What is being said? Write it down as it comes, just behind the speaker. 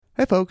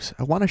Hey folks,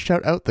 I want to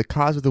shout out the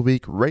cause of the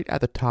week right at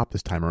the top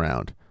this time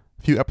around.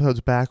 A few episodes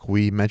back,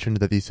 we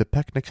mentioned that the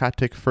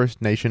Sepeknekatik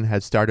First Nation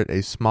had started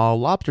a small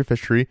lobster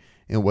fishery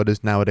in what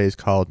is nowadays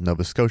called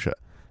Nova Scotia.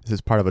 This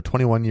is part of a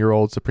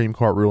 21-year-old Supreme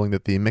Court ruling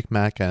that the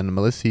Mi'kmaq and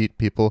Maliseet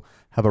people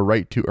have a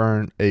right to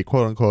earn a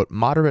quote-unquote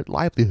moderate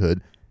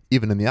livelihood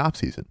even in the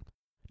off-season.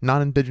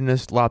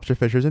 Non-Indigenous lobster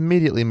fishers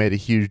immediately made a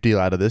huge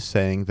deal out of this,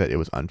 saying that it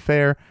was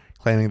unfair,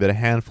 claiming that a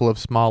handful of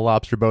small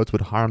lobster boats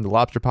would harm the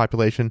lobster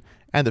population,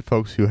 and that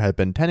folks who had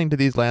been tending to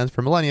these lands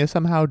for millennia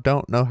somehow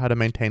don't know how to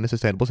maintain a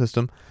sustainable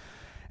system.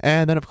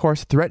 And then, of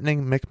course,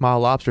 threatening Mi'kmaq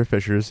lobster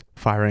fishers,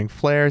 firing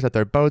flares at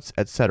their boats,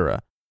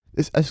 etc.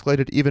 This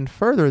escalated even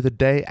further the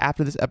day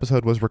after this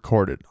episode was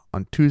recorded.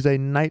 On Tuesday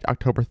night,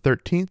 October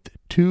 13th,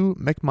 two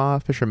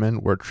Mi'kmaq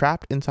fishermen were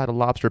trapped inside a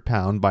lobster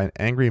pound by an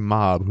angry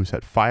mob who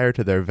set fire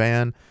to their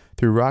van,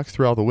 threw rocks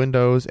through all the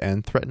windows,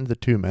 and threatened the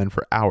two men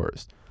for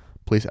hours.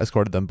 Police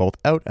escorted them both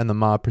out, and the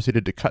mob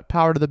proceeded to cut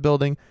power to the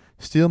building,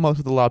 steal most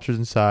of the lobsters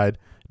inside,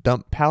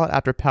 dump pallet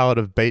after pallet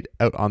of bait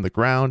out on the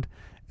ground,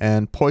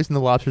 and poison the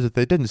lobsters that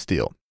they didn't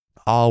steal,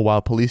 all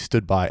while police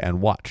stood by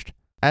and watched.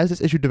 As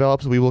this issue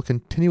develops, we will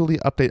continually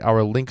update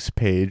our links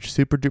page,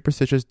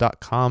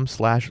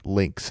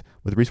 superduperstitious.com/links,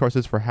 with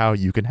resources for how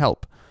you can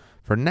help.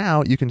 For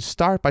now, you can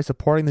start by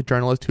supporting the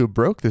journalist who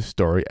broke this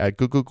story at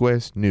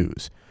Gugugwes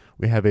News.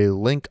 We have a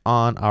link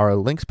on our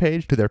links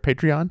page to their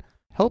Patreon.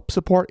 Help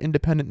support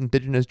independent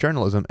Indigenous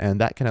journalism,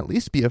 and that can at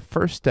least be a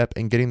first step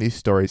in getting these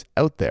stories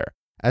out there.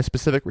 As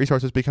specific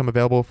resources become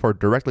available for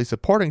directly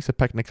supporting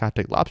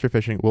Sepeknekatik lobster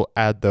fishing, we'll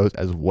add those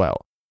as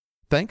well.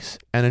 Thanks,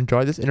 and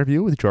enjoy this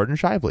interview with Jordan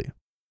Shively.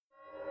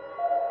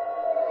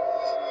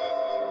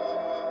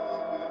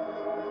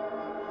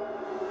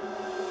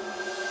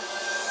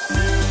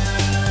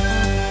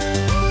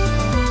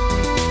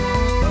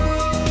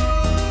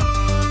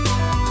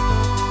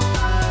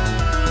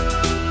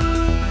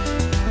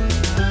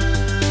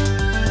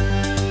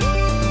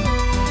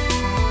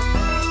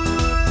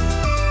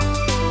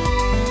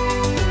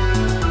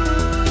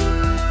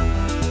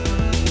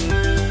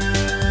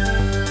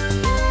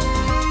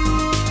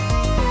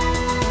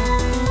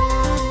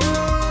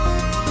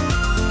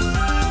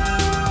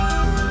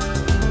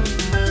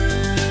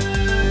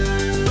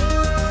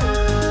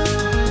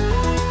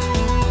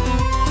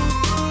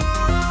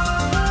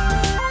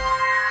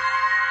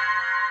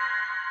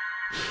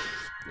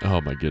 Oh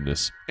my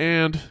goodness.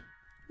 And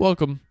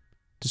welcome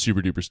to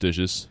Super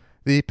Duperstitious,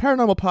 The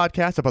paranormal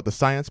podcast about the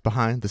science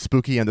behind the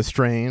spooky and the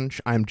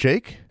strange. I'm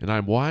Jake. and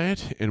I'm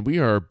Wyatt, and we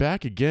are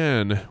back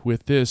again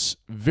with this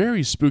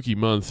very spooky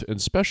month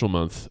and special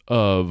month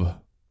of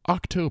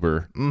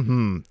October.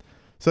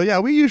 So yeah,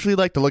 we usually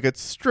like to look at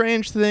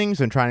strange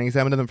things and try and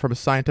examine them from a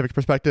scientific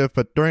perspective,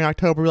 but during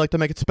October we like to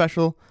make it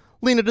special,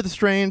 lean into the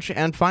strange,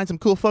 and find some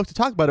cool folks to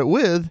talk about it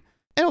with,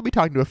 and we'll be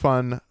talking to a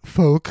fun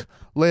folk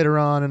later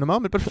on in a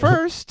moment. But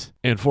first...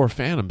 And for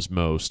Phantoms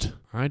most,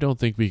 I don't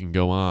think we can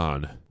go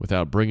on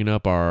without bringing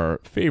up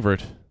our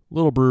favorite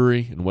little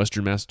brewery in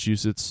Western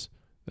Massachusetts.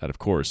 That, of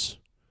course,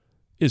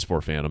 is For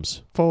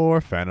Phantoms.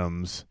 For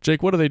Phantoms.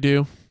 Jake, what do they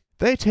do?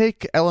 They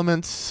take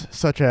elements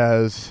such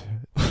as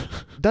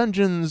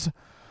Dungeons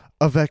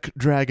avec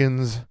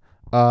Dragons,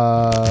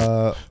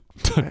 heavy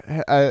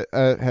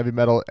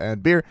metal,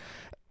 and beer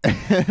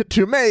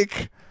to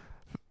make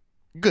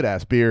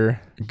good-ass beer.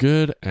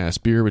 Good-ass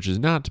beer, which is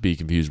not to be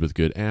confused with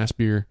good-ass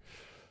beer.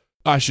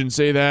 I shouldn't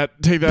say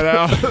that. Take that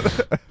out.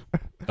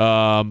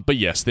 But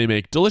yes, they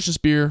make delicious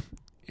beer.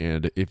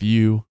 And if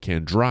you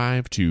can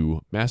drive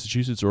to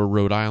Massachusetts or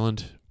Rhode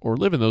Island or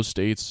live in those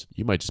states,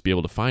 you might just be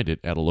able to find it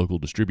at a local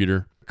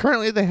distributor.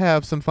 Currently, they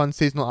have some fun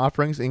seasonal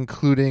offerings,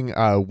 including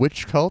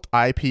Witch Cult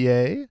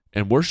IPA.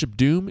 And Worship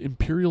Doom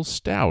Imperial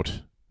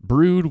Stout,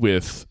 brewed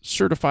with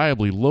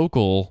certifiably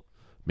local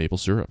maple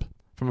syrup.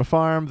 From a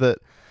farm that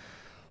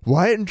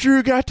Wyatt and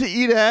Drew got to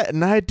eat at,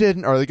 and I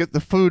didn't. Or they get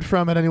the food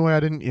from it anyway. I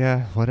didn't.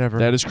 Yeah, whatever.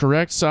 That is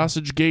correct.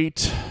 Sausage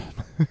Gate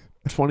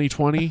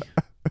 2020.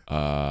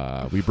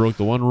 We broke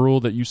the one rule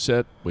that you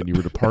set when you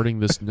were departing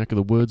this neck of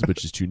the woods,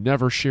 which is to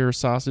never share a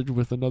sausage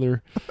with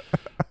another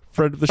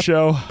friend of the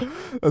show.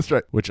 That's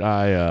right. Which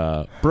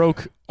I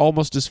broke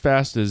almost as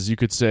fast as you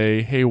could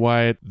say, "Hey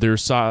Wyatt,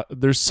 there's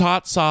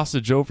hot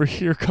sausage over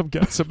here. Come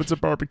get some. It's a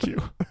barbecue."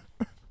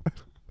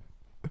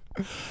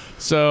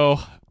 So,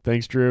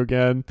 thanks, Drew,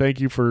 again. Thank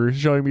you for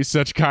showing me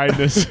such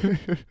kindness.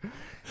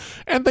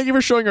 And thank you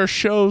for showing our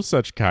show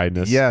such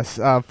kindness. Yes.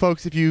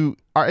 Folks, if you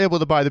are able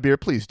to buy the beer,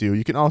 please do.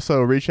 You can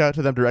also reach out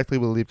to them directly.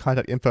 We'll leave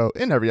contact info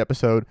in every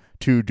episode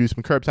to do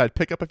some curbside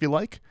pickup if you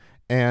like.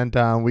 And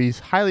we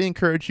highly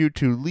encourage you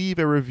to leave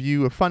a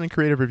review, a fun and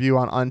creative review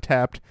on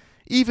Untappd,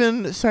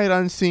 even sight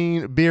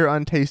unseen, beer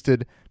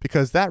untasted,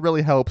 because that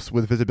really helps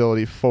with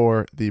visibility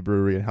for the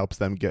brewery and helps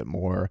them get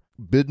more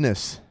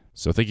business.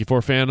 So thank you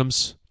for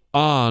Phantoms.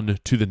 On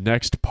to the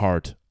next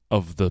part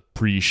of the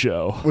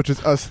pre-show. Which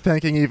is us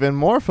thanking even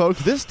more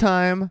folks, this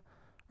time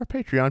our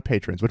Patreon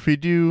patrons, which we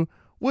do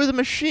with a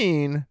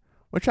machine,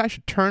 which I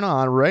should turn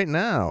on right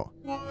now.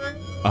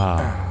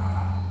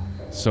 Ah,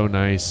 so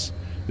nice.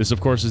 This, of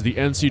course, is the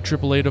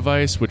NCAA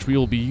device, which we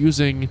will be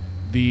using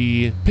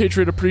the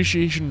Patriot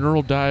Appreciation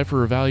Neural Dive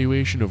for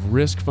Evaluation of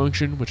Risk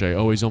function, which I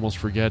always almost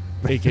forget,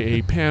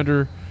 aka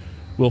Pander.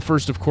 We'll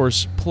first, of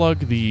course,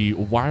 plug the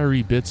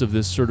wiry bits of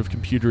this sort of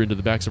computer into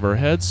the backs of our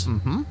heads.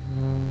 Mm-hmm.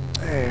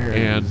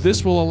 And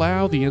this will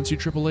allow the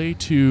NCAA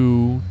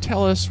to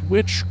tell us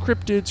which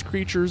cryptids,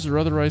 creatures, or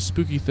otherwise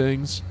spooky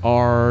things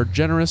our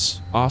generous,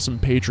 awesome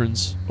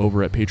patrons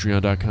over at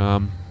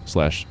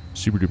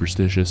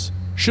patreon.com/superduperstitious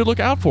should look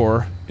out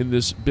for in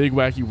this big,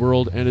 wacky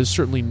world, and is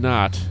certainly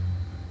not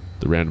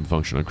the random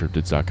function on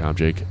cryptids.com.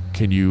 Jake,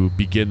 can you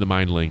begin the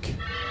mind link?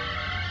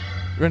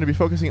 We're going to be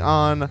focusing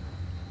on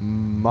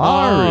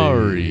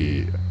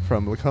Mari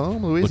from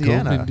Lacombe,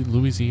 Louisiana. Lacombe,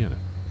 Louisiana.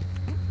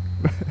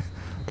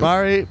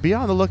 Mari, be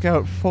on the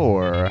lookout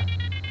for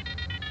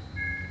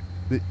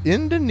the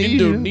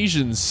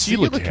Indonesian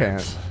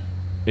coelacanth,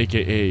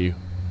 a.k.a.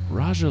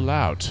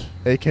 Rajalaut.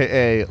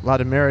 a.k.a.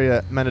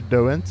 Latimeria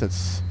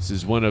menadoensis. This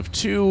is one of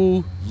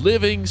 2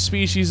 living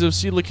species of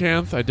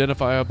coelacanth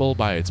identifiable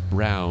by its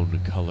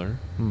brown color.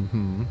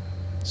 Mm-hmm.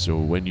 So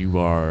when you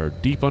are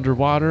deep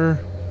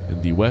underwater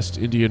in the West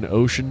Indian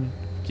Ocean,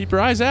 keep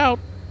your eyes out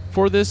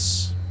for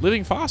this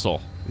living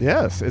fossil.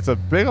 Yes, it's a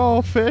big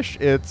old fish.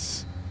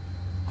 It's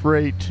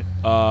great.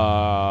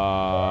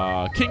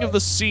 King of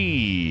the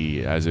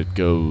sea, as it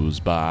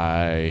goes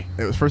by.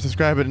 It was first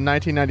described in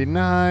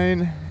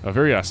 1999. A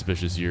very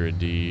auspicious year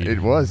indeed.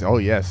 It was, oh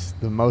yes,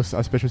 the most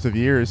auspicious of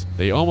years.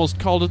 They almost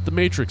called it the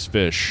Matrix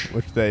fish.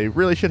 Which they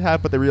really should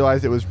have, but they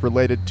realized it was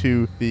related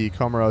to the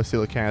Comoro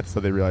coelacanth, so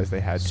they realized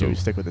they had to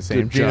stick with the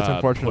same genus,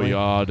 unfortunately.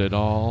 Poyad et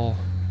al.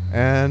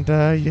 And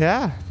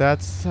yeah,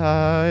 that's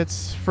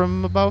it's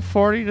from about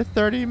 40 to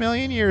 30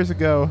 million years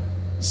ago.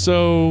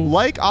 So,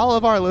 like all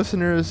of our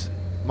listeners,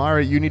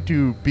 Mari, you need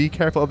to be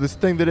careful of this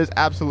thing that is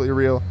absolutely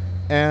real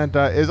and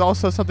is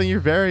also something you're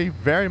very,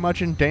 very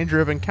much in danger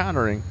of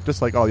encountering, just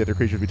like all the other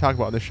creatures we talk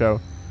about on this show.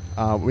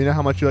 We know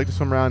how much you like to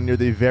swim around near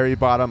the very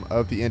bottom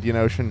of the Indian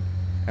Ocean,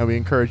 and we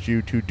encourage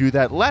you to do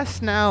that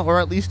less now, or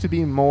at least to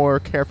be more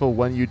careful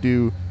when you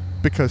do,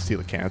 because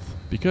coelacanth.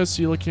 Because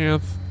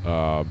coelacanth,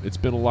 it's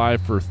been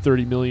alive for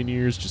 30 million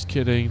years. Just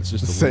kidding. It's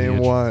just the same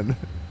lineage. one.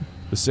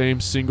 The same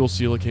single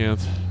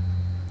coelacanth.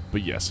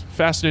 But yes,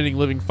 fascinating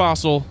living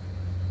fossil,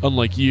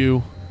 unlike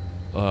you,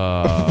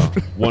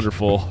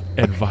 wonderful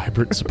and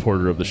vibrant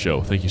supporter of the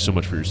show. Thank you so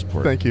much for your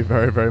support. Thank you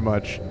very, very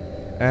much.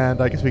 And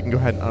I guess we can go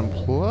ahead and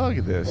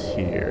unplug this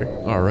here.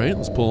 All right,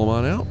 let's pull them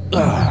on out.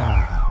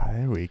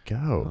 There we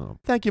go.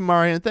 Thank you,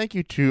 Mari, and thank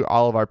you to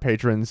all of our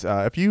patrons.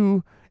 If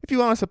you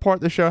want to support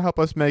the show, help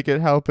us make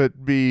it, help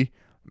it be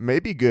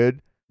maybe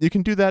good, you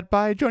can do that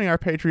by joining our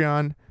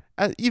Patreon.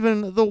 At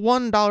even the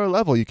 $1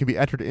 level, you can be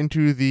entered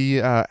into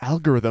the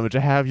algorithm to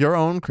have your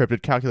own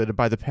cryptid calculated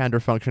by the Pander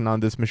function on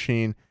this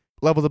machine.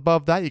 Levels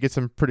above that, you get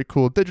some pretty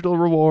cool digital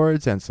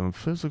rewards and some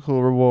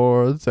physical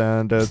rewards,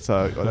 and it's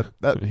that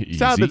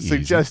sounded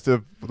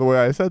suggestive the way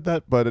I said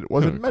that, but it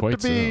wasn't meant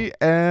to be,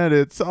 and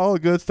it's all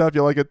good stuff.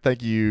 You'll like it.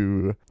 Thank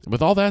you.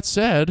 With all that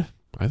said,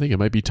 I think it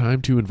might be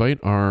time to invite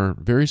our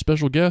very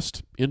special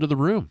guest into the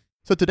room.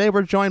 So today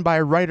we're joined by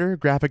writer,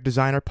 graphic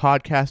designer,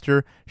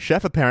 podcaster,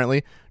 chef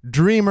apparently,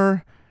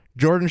 dreamer,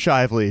 Jordan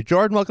Shively.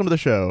 Jordan, welcome to the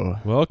show.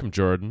 Welcome,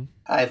 Jordan.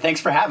 Hi, thanks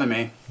for having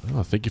me.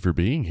 Oh, thank you for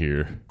being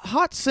here.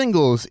 Hot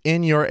singles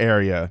in your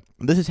area.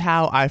 This is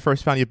how I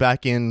first found you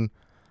back in,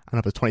 I don't know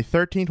if it was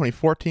 2013,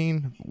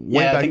 2014.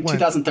 Yeah, I think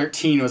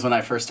 2013 was when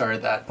I first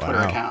started that Twitter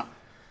account.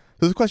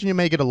 This is a question you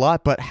may get a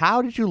lot, but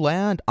how did you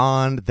land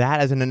on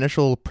that as an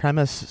initial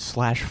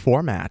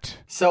premise/format?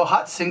 So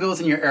Hot Singles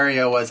in your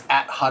area was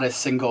at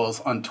Hottest Singles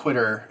on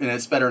Twitter, and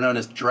it's better known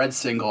as Dread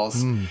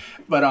Singles.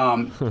 But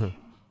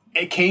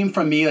it came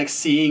from me like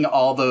seeing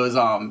all those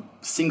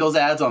singles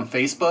ads on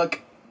Facebook,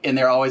 and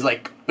they're always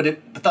like, but the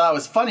thought that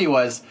was funny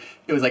was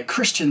it was like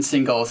Christian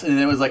singles, and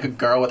it was like a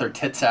girl with her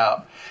tits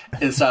out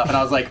and stuff. And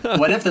I was like,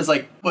 what if this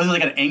was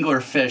like an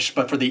anglerfish,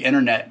 but for the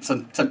internet,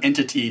 some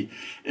entity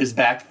is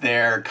back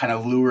there kind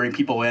of luring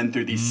people in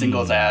through these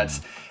singles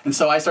ads. And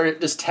so I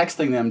started just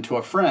texting them to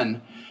a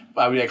friend.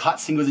 I would be like, hot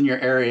singles in your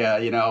area,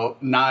 you know,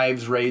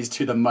 knives raised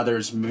to the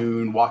mother's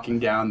moon, walking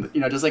down,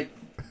 you know, just like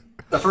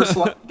the first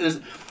line. It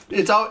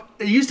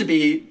used to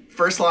be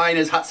first line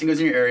is hot singles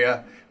in your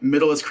area,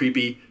 middle is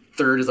creepy,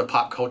 third is a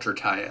pop culture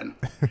tie-in.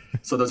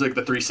 So those are like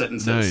the 3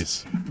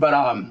 sentences. Nice. But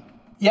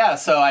yeah,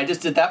 so I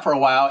just did that for a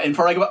while, and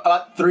for like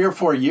about 3 or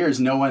 4 years,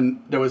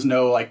 there was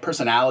no like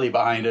personality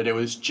behind it. It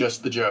was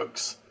just the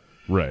jokes.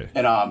 Right.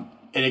 And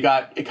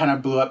it kind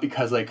of blew up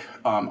because like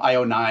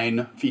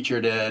IO9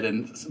 featured it,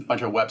 and a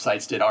bunch of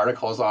websites did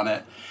articles on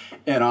it,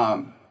 and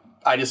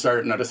I just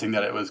started noticing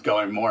that it was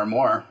going more and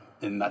more,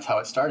 and that's how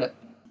it started.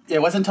 It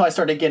wasn't until I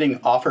started getting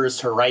offers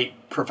to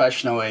write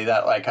professionally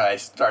that like I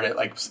started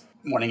like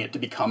wanting it to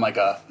become like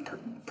a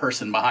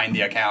person behind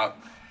the account.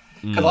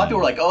 Because a lot of people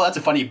were like, "Oh, that's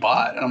a funny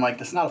bot," and I'm like,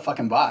 "That's not a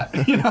fucking bot."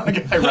 You know,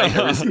 like, I write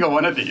every single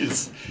one of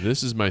these.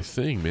 This is my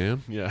thing,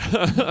 man. Yeah.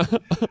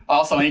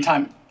 Also,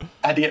 anytime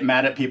I had to get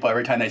mad at people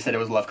every time they said it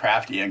was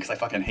Lovecraftian because I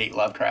fucking hate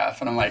Lovecraft,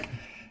 and I'm like,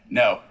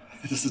 "No,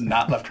 this is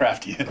not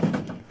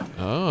Lovecraftian."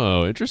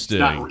 Oh,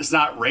 interesting. It's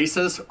not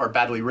racist or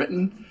badly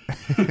written.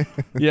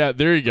 Yeah,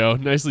 there you go.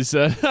 Nicely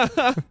said.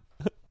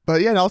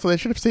 But yeah, and also they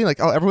should have seen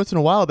like, oh, every once in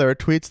a while there are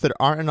tweets that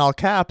aren't in all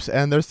caps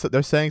and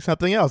they're saying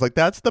something else. Like,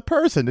 that's the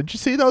person. Did you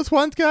see those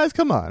ones, guys?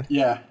 Come on.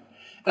 Yeah.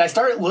 And I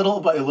started little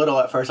by little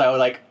at first.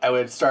 I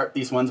would start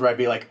these ones where I'd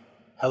be like,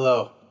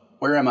 hello,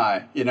 where am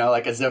I? You know,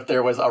 like as if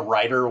there was a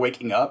writer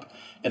waking up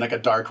in like a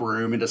dark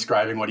room and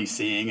describing what he's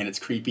seeing, and it's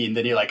creepy, and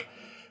then he like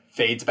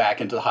fades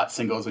back into the hot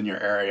singles in your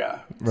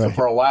area. Right. So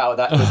for a while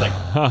that was like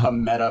a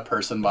meta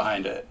person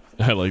behind it.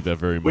 I like that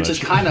very much. Which is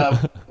kind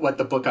of what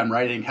the book I'm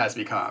writing has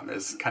become,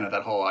 is kind of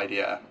that whole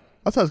idea.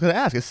 That's what I was going to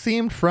ask. It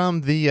seemed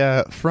from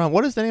the from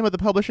what is the name of the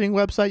publishing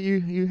website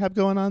you have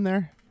going on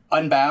there?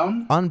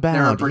 Unbound.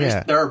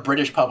 They're a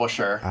British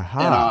publisher,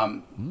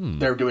 and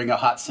they're doing a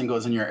hot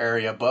singles in your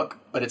area book,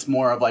 but it's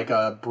more of like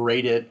a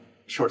braided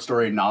short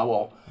story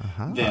novel.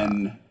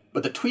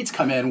 But the tweets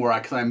come in where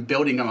because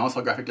I'm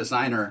also a graphic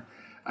designer.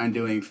 I'm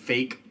doing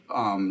fake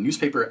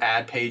newspaper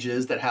ad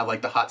pages that have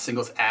like the hot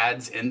singles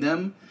ads in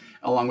them,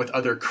 along with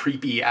other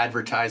creepy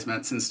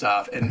advertisements and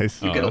stuff. And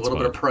nice. You get a little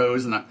bit of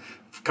prose and a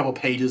couple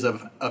pages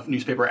of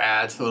newspaper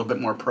ads, a little bit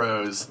more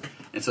prose.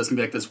 And so it's going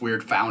to be like this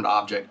weird found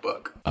object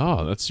book.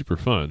 Oh, that's super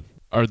fun.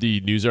 Are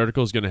the news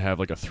articles going to have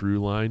like a through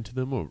line to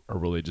them, or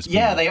will they just be...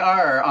 Yeah, they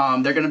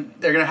are. They're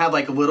gonna have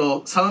like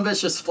little... Some of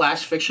it's just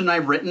flash fiction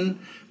I've written,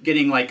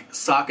 getting like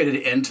socketed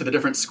into the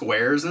different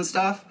squares and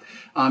stuff,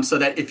 so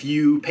that if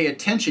you pay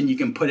attention, you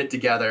can put it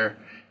together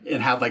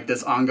and have like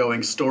this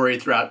ongoing story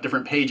throughout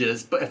different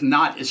pages. But if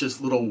not, it's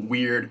just little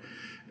weird,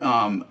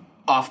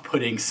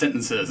 off-putting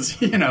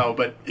sentences, you know.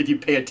 But if you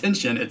pay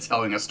attention, it's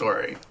telling a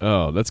story.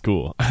 Oh, that's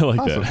cool. I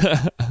like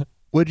that.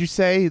 Would you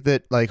say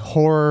that like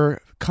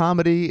horror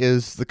comedy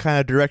is the kind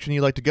of direction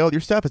you like to go with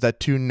your stuff? Is that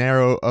too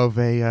narrow of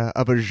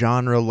a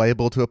genre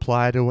label to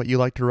apply to what you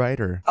like to write?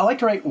 Or I like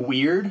to write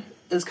weird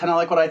is kind of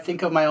like what I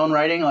think of my own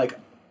writing. Like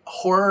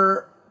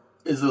horror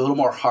is a little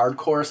more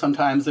hardcore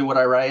sometimes than what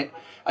I write.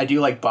 I do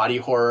like body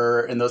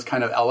horror and those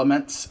kind of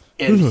elements.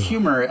 And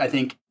humor, I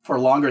think, for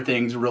longer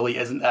things really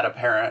isn't that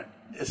apparent.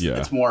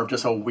 It's more of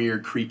just a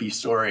weird, creepy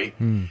story.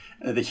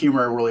 The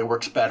humor really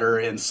works better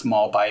in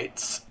small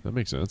bites. That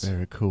makes sense.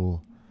 Very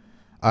cool.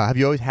 Have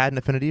you always had an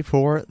affinity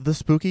for the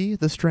spooky,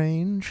 the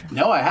strange?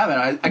 No, I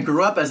haven't. I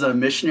grew up as a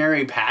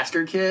missionary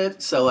pastor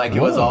kid, so like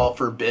it was all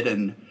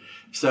forbidden.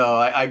 So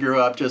I grew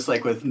up just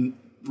like with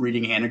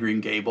reading Anne of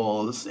Green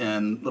Gables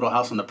and Little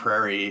House on the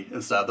Prairie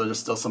and stuff. Those are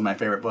still some of my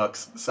favorite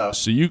books. So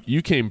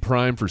you came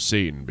prime for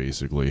Satan,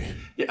 basically.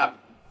 Yeah.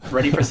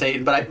 Ready for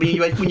Satan. But I mean,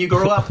 when you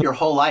grow up your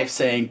whole life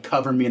saying,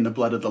 cover me in the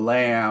blood of the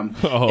Lamb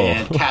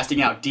and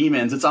casting out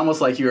demons, it's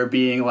almost like you're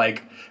being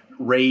like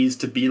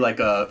raised to be like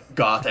a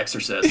goth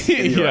exorcist.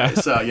 Anyway.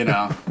 So, you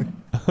know,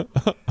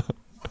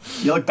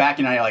 you look back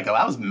and you're like, oh,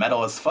 that was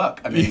metal as fuck.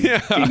 I mean,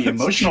 it gave me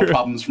emotional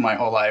problems for my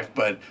whole life,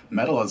 but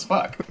metal as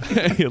fuck.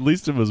 Hey, at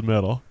least it was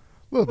metal.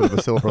 A little bit of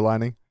a silver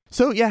lining.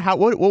 So yeah,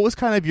 what was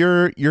kind of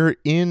your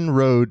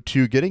inroad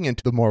to getting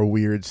into the more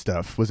weird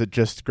stuff? Was it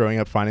just growing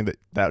up finding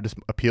that just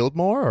appealed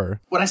more?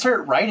 Or when I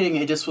started writing,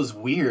 it just was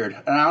weird,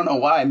 and I don't know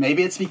why.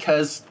 Maybe it's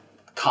because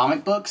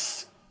comic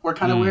books were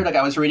kind of weird. Like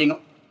I was reading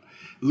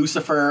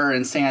Lucifer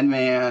and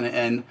Sandman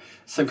and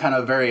some kind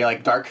of very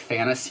like dark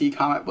fantasy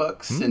comic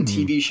books and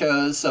TV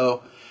shows.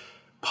 So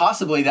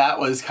possibly that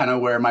was kind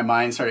of where my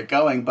mind started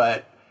going.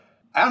 But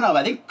I don't know.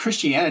 I think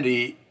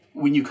Christianity,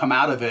 when you come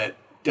out of it,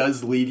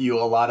 does leave you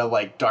a lot of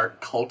like dark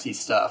culty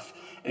stuff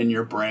in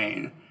your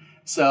brain.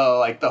 So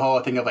like the whole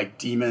thing of like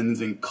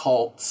demons and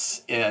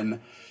cults and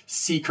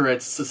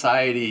secret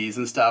societies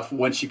and stuff.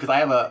 Because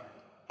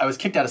I was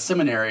kicked out of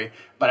seminary,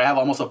 but I have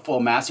almost a full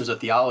master's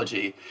of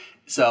theology.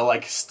 So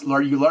like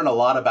you learn a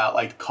lot about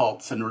like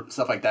cults and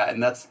stuff like that.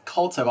 And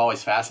cults have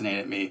always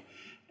fascinated me.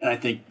 And I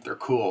think they're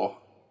cool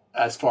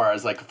as far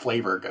as like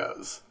flavor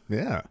goes.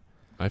 Yeah.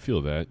 I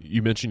feel that.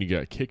 You mentioned you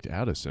got kicked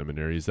out of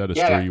seminary. Is that a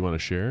story you want to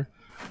share?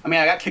 I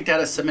mean, I got kicked out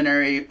of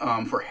seminary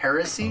for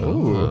heresy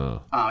in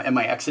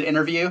my exit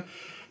interview.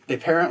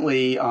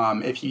 Apparently,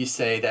 if you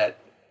say that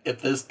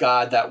if this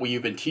God that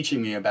you've been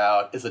teaching me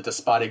about is a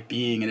despotic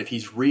being and if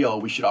he's real,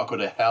 we should all go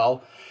to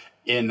hell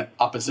in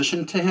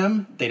opposition to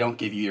him, they don't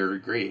give you your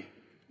degree,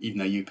 even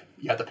though you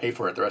have to pay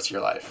for it the rest of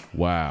your life.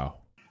 Wow.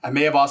 I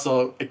may have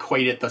also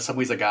equated the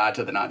Subways of God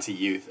to the Nazi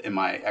youth in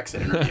my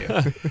exit interview.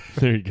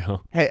 There you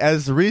go. Hey,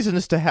 as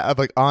reasons to have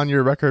like on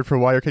your record for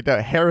why you're kicked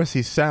out,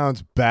 heresy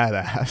sounds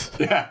badass.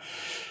 Yeah.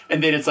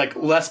 And then it's like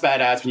less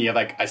badass when you have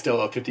like, I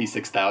still owe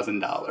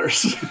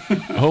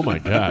 $56,000. Oh my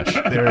gosh.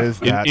 There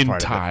is that in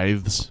part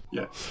tithes.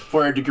 Yeah.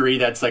 For a degree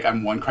that's like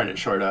I'm one credit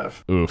short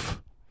of.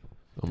 Oof.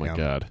 Oh my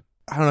God.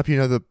 I don't know if you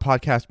know the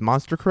podcast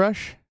Monster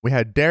Crush. We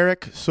had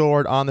Derek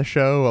Sword on the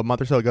show a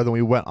month or so ago. Then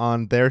we went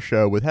on their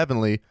show with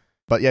Heavenly.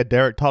 But yeah,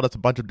 Derek taught us a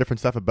bunch of different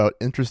stuff about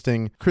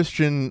interesting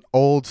Christian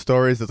old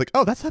stories. It's like,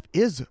 oh, that stuff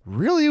is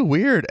really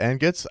weird and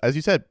gets, as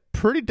you said,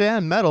 pretty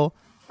damn metal.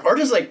 Or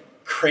just like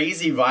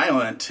crazy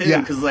violent too.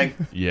 Because I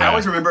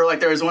always remember like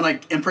there was one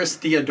like Empress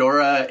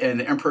Theodora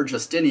and Emperor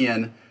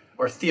Justinian,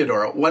 or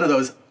Theodore, one of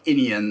those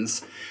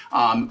Inians,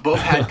 both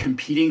had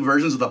competing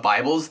versions of the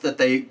Bibles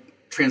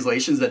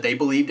translations that they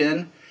believed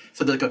in.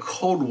 So there's like a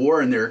cold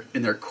war in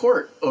their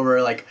court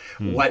over like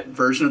what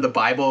version of the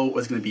Bible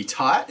was going to be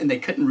taught, and they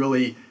couldn't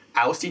really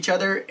oust each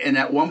other. And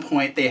at one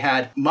point they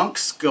had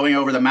monks going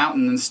over the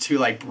mountains to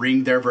like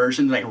bring their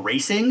version, like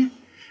racing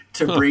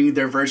to bring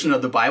their version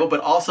of the Bible, but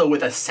also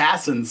with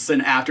assassins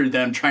sent after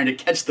them trying to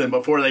catch them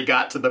before they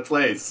got to the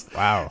place.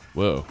 Wow.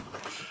 Whoa.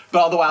 But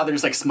all the while they're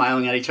just like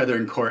smiling at each other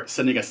in court,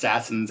 sending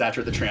assassins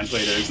after the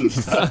translators and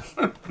stuff.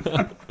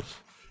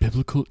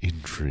 Biblical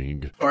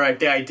intrigue. Or like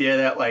the idea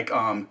that like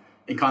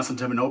in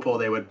Constantinople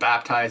they would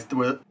baptize.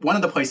 One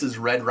of the places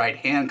Red Right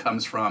Hand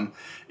comes from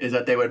is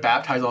that they would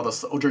baptize all the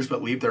soldiers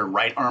but leave their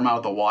right arm out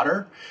of the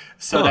water,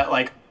 so that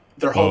like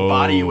their whole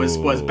body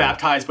was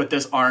baptized, but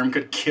this arm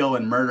could kill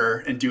and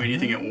murder and do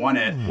anything it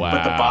wanted. Wow.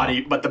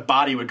 But the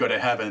body would go to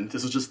heaven.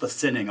 This was just the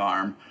sinning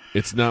arm.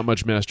 It's not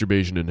much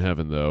masturbation in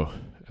heaven, though.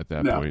 At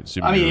that point,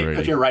 I mean,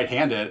 if you're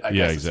right-handed, I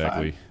guess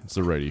exactly. It's fine. It's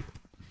the ready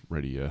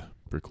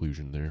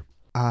preclusion there.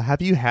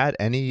 Have you had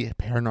any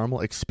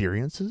paranormal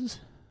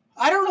experiences?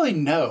 I don't really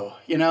know.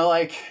 You know,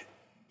 like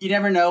you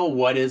never know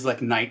what is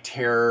like night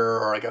terror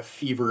or like a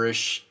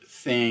feverish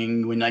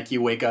thing when like you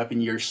wake up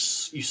and you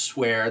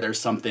swear there's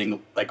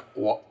something like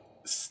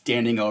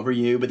standing over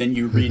you, but then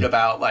you read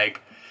about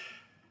like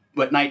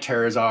what night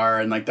terrors are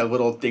and like the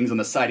little things on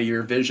the side of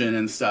your vision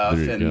and stuff,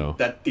 and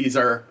that these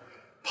are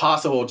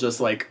possible just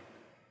like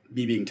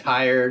me being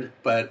tired.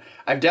 But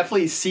I've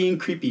definitely seen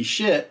creepy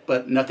shit,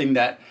 but nothing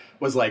that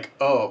was like,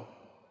 oh,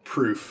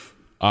 proof.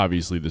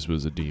 Obviously, this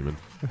was a demon.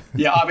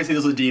 Yeah, obviously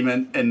this was a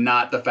demon, and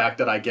not the fact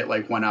that I get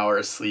like 1 hour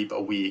of sleep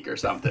a week or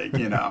something,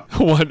 you know.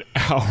 1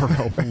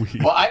 hour a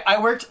week. Well, I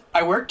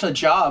worked a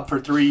job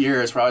for 3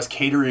 years where I was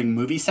catering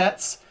movie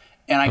sets,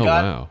 and I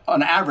got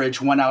on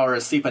average 1 hour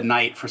of sleep a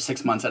night for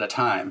 6 months at a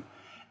time,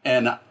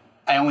 and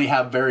I only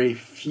have very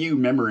few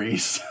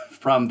memories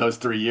from those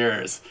 3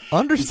 years.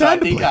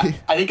 Understandably. So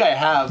I think I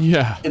have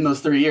in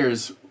those 3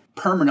 years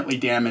permanently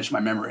damaged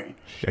my memory.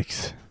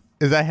 Yikes.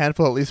 Is that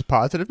handful at least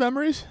positive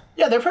memories?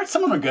 Yeah,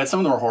 some of them are good,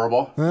 some of them are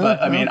horrible.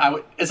 But I mean,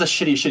 it's a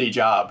shitty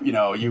job. You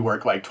know, you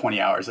work like 20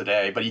 hours a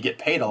day, but you get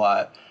paid a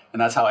lot. And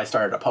that's how I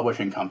started a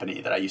publishing company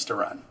that I used to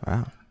run.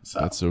 Wow. So,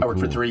 that's so I worked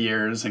cool. for 3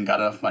 years and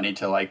got enough money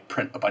to like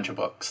print a bunch of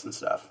books and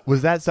stuff.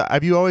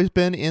 Have you always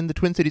been in the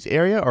Twin Cities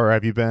area, or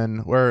have you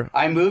been where?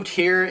 I moved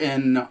here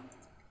in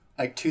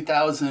like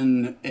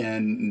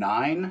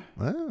 2009.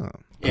 Oh, cool.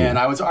 And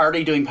I was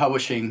already doing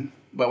publishing.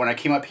 But when I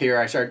came up here,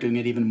 I started doing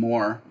it even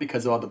more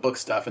because of all the book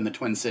stuff in the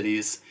Twin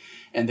Cities.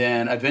 And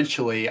then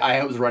eventually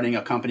I was running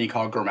a company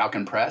called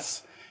Grimalkin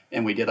Press,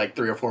 and we did like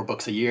 3 or 4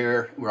 books a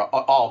year. We were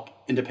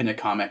all independent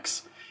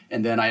comics.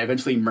 And then I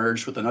eventually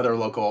merged with another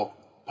local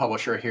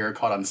publisher here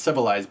called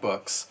Uncivilized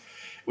Books,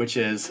 which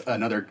is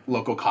another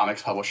local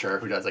comics publisher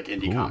who does like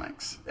indie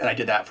comics. And I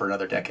did that for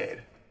another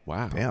decade.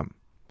 Wow. Damn.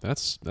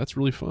 That's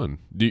really fun.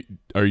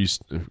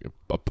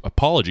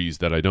 Apologies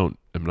that I'm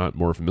not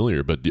more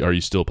familiar, but are you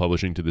still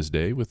publishing to this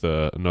day with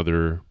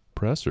another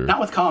press or?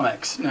 Not with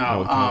comics, no. Not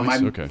with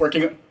comics?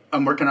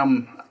 I'm working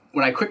on,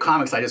 when I quit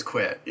comics, I just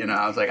quit. You know,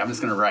 I was like, I'm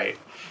just going to write.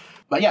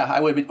 But yeah, I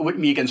wouldn't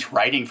be against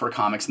writing for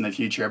comics in the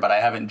future, but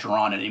I haven't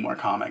drawn any more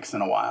comics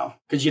in a while.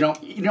 Because you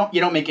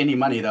don't make any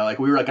money though. Like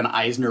we were like an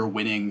Eisner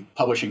winning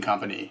publishing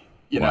company,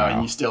 you know,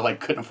 and you still like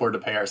couldn't afford to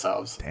pay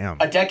ourselves.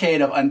 Damn. A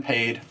decade of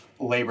unpaid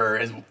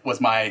labor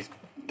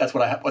that's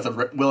what I was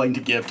willing to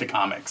give to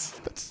comics.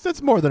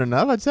 That's more than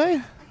enough, I'd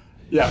say.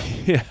 Yeah.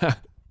 Yeah,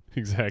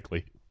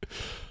 exactly.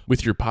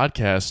 With your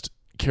podcast,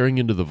 Carrying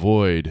Into the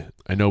Void,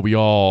 I know we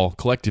all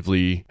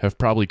collectively have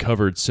probably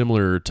covered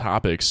similar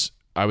topics.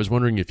 I was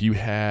wondering if you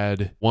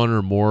had one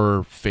or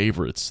more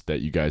favorites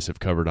that you guys have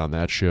covered on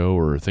that show,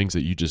 or things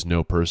that you just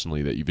know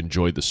personally that you've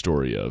enjoyed the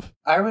story of.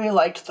 I really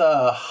liked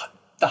the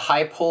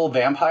High Pull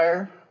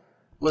Vampire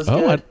was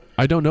good.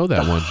 I don't know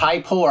that one.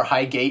 High Pull or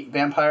High Gate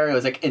Vampire. It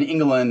was like in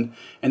England,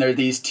 and there are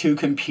these 2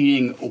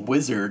 competing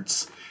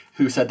wizards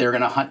who said they were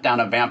going to hunt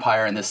down a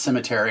vampire in this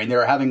cemetery, and they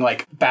were having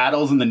like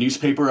battles in the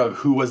newspaper of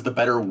who was the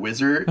better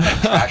wizard,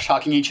 like trash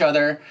talking each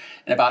other,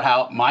 and about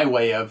how my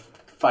way of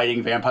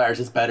fighting vampires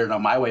is better. No,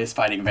 my way of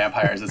fighting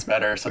vampires is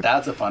better. So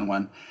that's a fun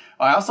one.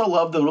 I also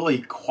love the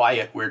really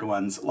quiet, weird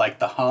ones, like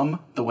the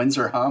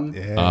Windsor hum,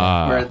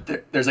 where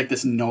there's like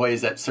this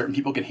noise that certain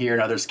people can hear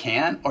and others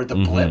can't, or the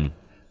blip,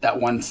 that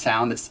one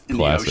sound that's in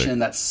the ocean,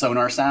 that's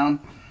sonar sound.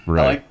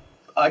 Right.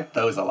 I like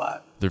those a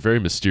lot. They're very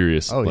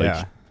mysterious. Oh,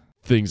 yeah.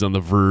 Things on the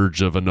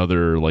verge of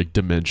another like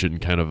dimension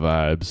kind of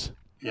vibes.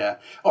 Yeah.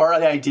 Or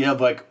the idea of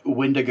like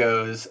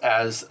Wendigos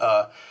as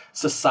a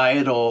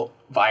societal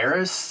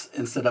virus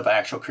instead of an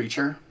actual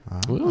creature.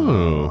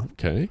 Oh,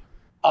 okay.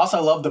 Also,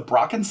 I love the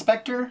Brocken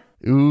Spectre.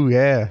 Ooh,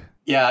 yeah.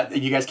 Yeah,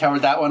 you guys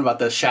covered that one about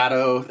the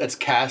shadow that's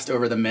cast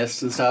over the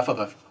mist and stuff of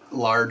a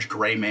large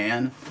gray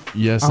man.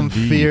 Yes,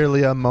 indeed.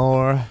 Fearly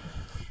Amor.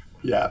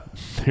 Yeah.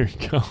 There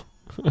you go.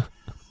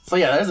 So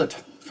yeah, there's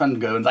fun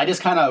good ones. I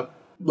just kind of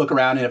look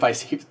around, and if I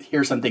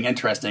hear something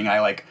interesting,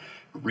 I like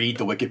read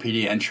the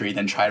Wikipedia entry,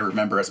 then try to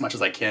remember as much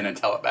as I can and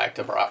tell it back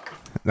to Brock.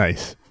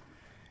 Nice.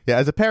 Yeah,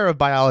 as a pair of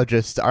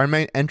biologists, our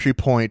main entry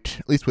point,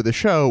 at least with the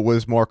show,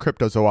 was more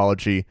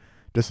cryptozoology.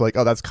 Just like,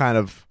 oh, that's kind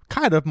of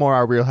more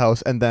our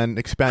wheelhouse, and then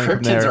expanding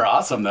from there. Cryptids are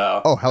awesome,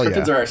 though. Oh, hell yeah.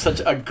 Cryptids are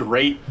such a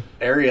great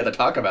area to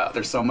talk about.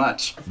 There's so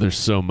much. There's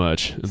so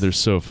much. They're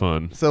so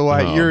fun. So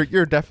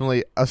you're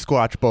definitely a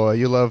Squatch boy.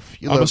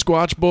 I'm a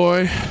Squatch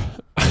boy.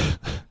 I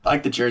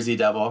like the Jersey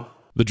Devil.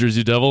 The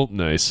Jersey Devil?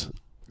 Nice.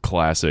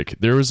 Classic.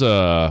 There was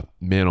a...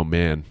 Man, oh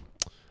man.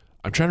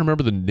 I'm trying to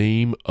remember the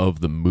name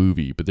of the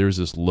movie, but there was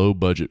this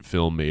low-budget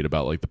film made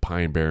about, like, the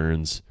Pine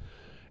Barrens,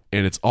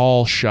 and it's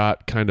all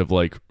shot kind of,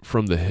 like,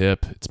 from the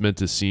hip. It's meant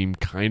to seem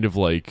kind of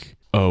like,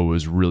 oh, it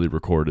was really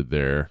recorded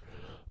there.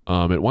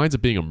 It winds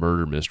up being a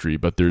murder mystery,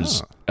 but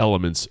there's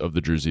elements of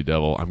the Jersey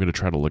Devil. I'm going to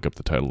try to look up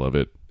the title of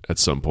it at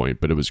some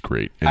point, but it was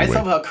great. Anyway. I just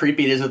love how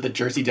creepy it is that the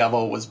Jersey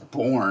Devil was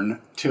born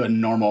to a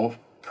normal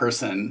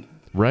person.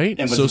 Right?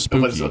 And so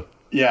spooky.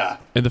 Yeah.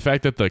 And the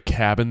fact that the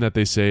cabin that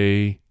they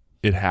say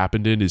it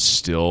happened in is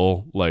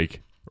still,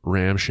 like,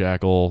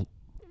 ramshackle,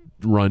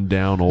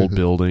 run-down old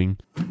building.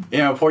 You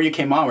know, before you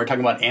came on, we were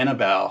talking about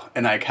Annabelle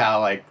and, like, how,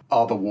 like,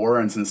 all the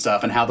Warrens and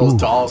stuff and how those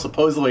dolls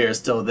supposedly are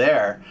still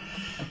there.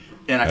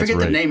 And I forget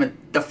the name.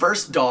 The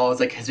first doll was,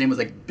 like, his name was,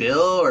 like, Bill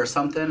or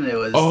something. It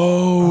was...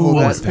 Oh,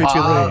 that's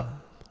right.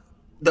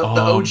 The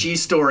OG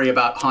story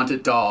about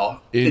Haunted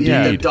Doll. And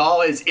the doll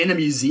is in a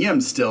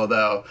museum still,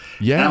 though.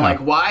 Yeah. And I'm like,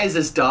 why is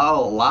this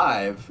doll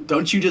alive?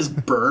 Don't you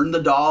just burn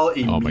the doll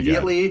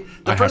immediately?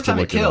 The first time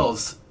it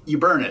kills, you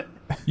burn it.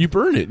 You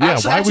burn it. Yeah,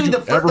 why would you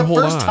ever hold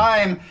on? The first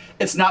time,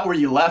 it's not where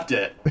you left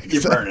it.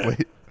 You burn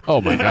it. Oh,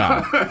 my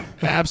God.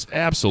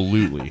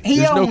 Absolutely.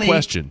 There's no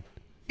question.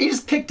 He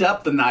just picked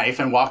up the knife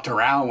and walked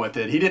around with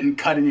it. He didn't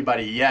cut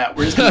anybody yet.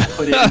 We're just going to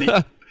put it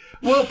in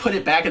we'll put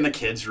it back in the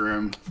kids'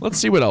 room. Let's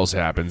see what else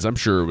happens. I'm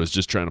sure it was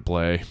just trying to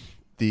play.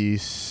 The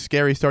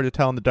scary story to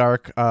tell in the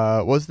dark.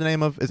 What's the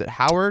name of? Is it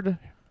Howard?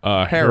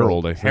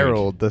 Harold, I think.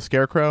 Harold, the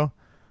Scarecrow.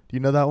 Do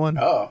you know that one?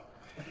 Oh.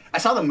 I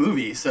saw the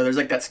movie, so there's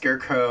like that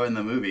scarecrow in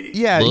the movie.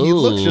 Yeah, he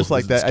looks just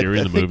like that. Scary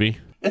in the movie?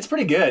 It's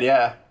pretty good,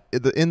 yeah.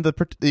 In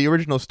the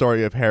original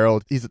story of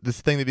Harold, he's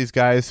this thing that these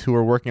guys who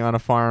are working on a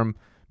farm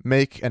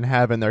make and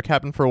have in their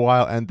cabin for a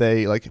while, and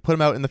they like put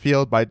him out in the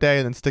field by day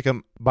and then stick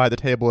him by the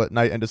table at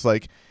night and just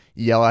like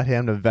yell at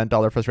him to vent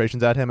all their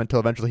frustrations at him until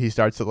eventually he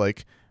starts to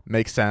like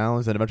make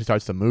sounds and eventually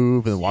starts to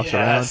move and then walks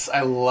around. Yes,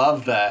 I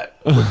love that.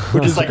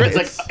 Which is like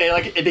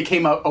it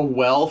became a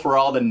well for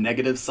all the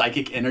negative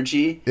psychic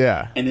energy.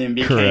 Yeah, and then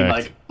became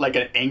like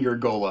an anger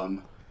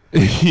golem.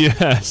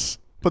 Yes.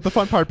 But the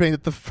fun part being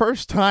that the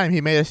first time he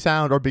made a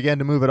sound or began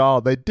to move at all,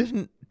 they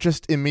didn't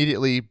just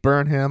immediately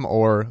burn him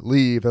or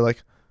leave. They're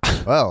like,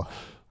 well,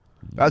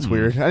 that's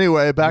weird.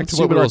 Anyway, back to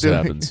what we were doing.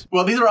 Happens.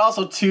 Well, these are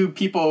also two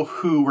people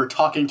who were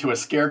talking to a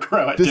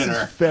scarecrow at dinner.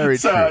 This is very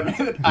true. I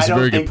mean, I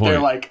don't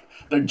think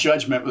their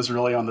judgment was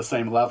really on the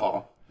same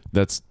level.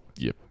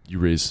 You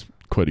raise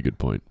quite a good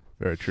point.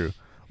 Very true.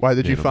 Why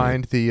did you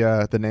find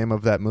the name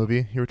of that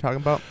movie you were talking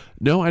about?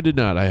 No, I did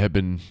not. I have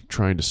been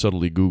trying to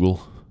subtly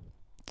Google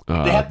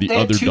they had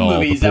other two doll,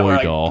 movies the boy that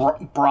were doll.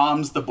 like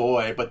Brahms the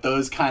Boy, but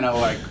those kind of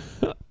like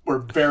were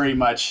very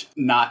much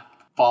not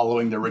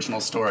following the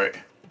original story.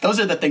 Those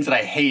are the things that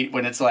I hate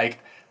when it's like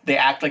they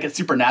act like it's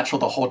supernatural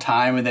the whole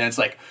time, and then it's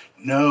like,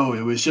 no,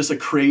 it was just a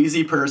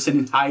crazy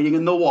person hiding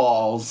in the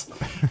walls.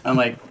 I'm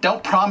like,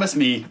 don't promise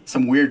me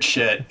some weird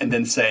shit and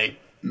then say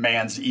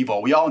man's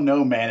evil. We all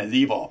know man is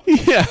evil.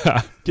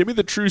 Yeah, give me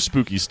the true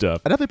spooky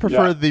stuff. I definitely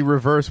prefer the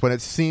reverse when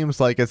it seems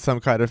like it's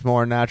some kind of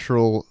more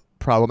natural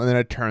problem and then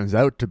it turns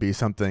out to be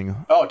something.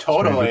 Oh,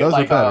 totally. Those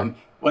like are better.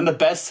 one of the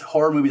best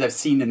horror movies I've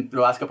seen in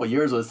the last couple of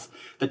years was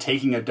The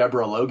Taking of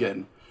Deborah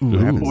Logan.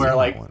 Where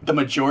like the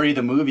majority of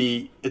the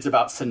movie it's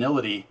about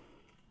senility,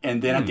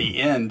 and then at the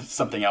end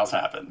something else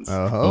happens,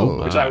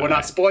 which I will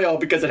not spoil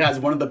because it has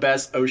one of the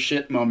best oh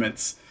shit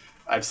moments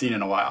I've seen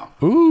in a while.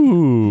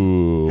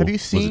 Ooh, have you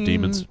seen? Was it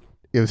Demons?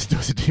 It was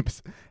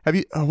Demons. Have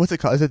you? Oh, what's it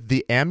called? Is it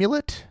The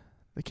Amulet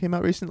that came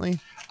out recently?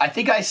 I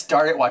think I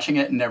started watching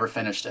it and never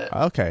finished it.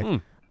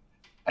 Okay.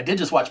 I did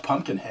just watch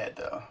Pumpkinhead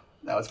though.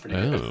 That was pretty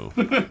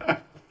good.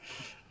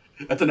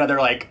 That's another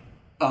like.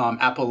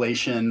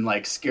 Appalachian,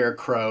 like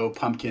scarecrow,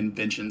 pumpkin,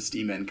 vengeance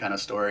demon kind of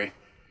story.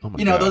 Oh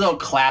my gosh. Those old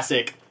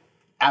classic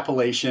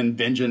Appalachian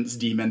vengeance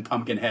demon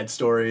pumpkin head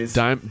stories.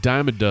 Dime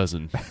a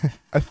dozen.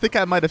 I think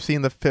I might have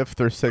seen the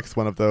 5th or 6th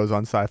one of those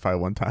on Sci-Fi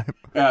one time.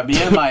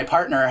 Me and my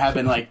partner have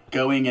been like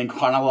going in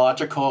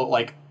chronological,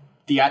 like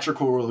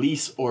theatrical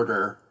release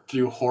order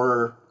through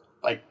horror,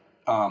 like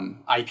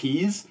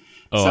IPs.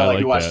 Oh, so like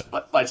you watch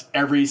like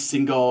every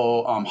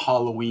single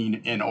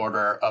Halloween in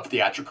order of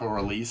theatrical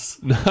release.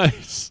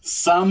 Nice.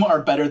 Some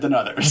are better than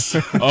others.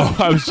 Oh,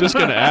 I was just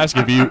going to ask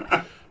if you...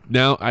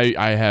 Now,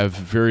 I have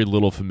very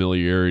little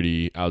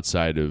familiarity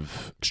outside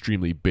of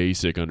extremely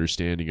basic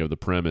understanding of the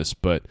premise,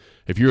 but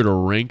if you were to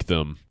rank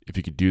them, if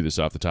you could do this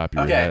off the top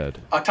of your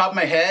head. Off the top of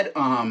my head,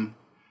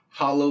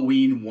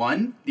 Halloween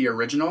 1, the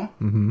original.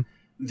 Mm-hmm.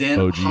 Then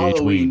OG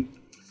Halloween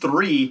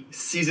 3,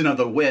 Season of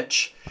the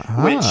Witch,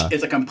 which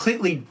is a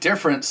completely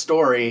different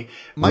story.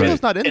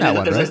 Michael's not in that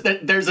one,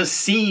 right? There's a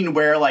scene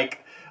where like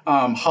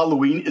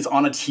Halloween is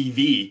on a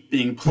TV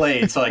being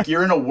played. So like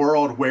you're in a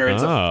world where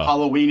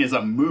Halloween is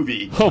a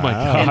movie. Oh my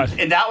God.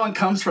 And that one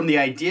comes from the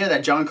idea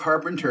that John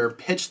Carpenter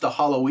pitched the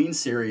Halloween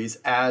series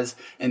as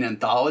an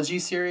anthology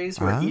series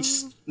where each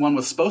one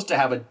was supposed to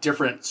have a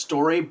different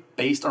story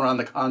based around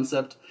the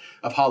concept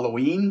of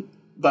Halloween.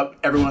 But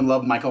everyone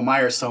loved Michael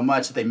Myers so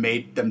much that they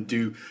made them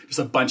do just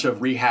a bunch of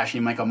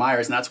rehashing Michael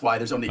Myers. And that's why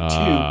there's only 2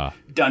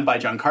 done by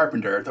John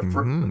Carpenter.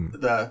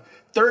 The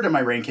third in my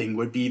ranking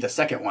would be the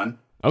second one.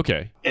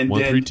 Okay. And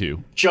 1, then 3,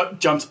 2.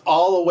 Jumps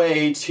all the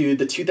way to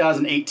the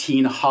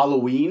 2018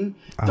 Halloween,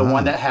 the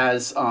one that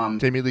has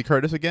Jamie Lee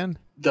Curtis again?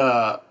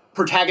 The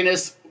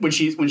protagonist when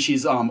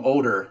she's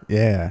older.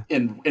 Yeah.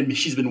 And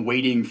she's been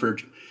waiting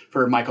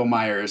for Michael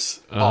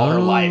Myers all her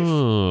life.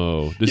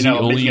 Oh.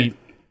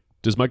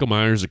 Does Michael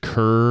Myers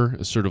occur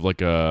as sort of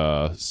like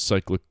a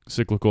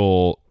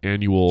cyclical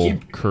annual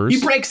curse?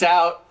 He breaks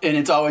out, and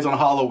it's always on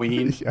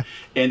Halloween.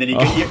 And then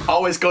he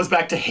always goes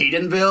back to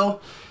Haydenville,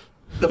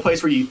 the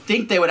place where you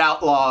think they would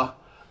outlaw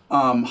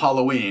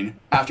Halloween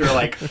after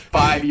like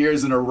 5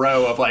 years in a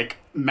row of like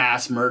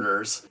mass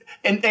murders.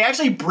 And they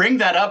actually bring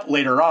that up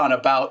later on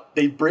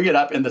they bring it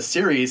up in the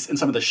series and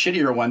some of the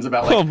shittier ones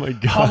about like, oh my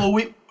God.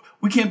 Halloween.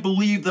 We can't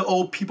believe the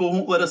old people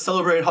won't let us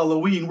celebrate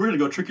Halloween. We're going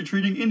to go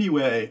trick-or-treating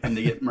anyway. And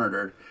they get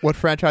murdered. What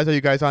franchise are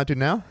you guys on to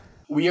now?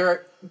 We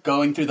are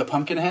going through the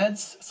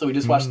Pumpkinheads. So we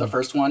just watched the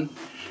first one,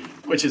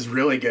 which is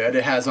really good.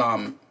 It has,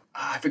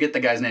 I forget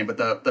the guy's name,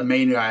 but the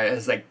main guy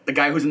is like the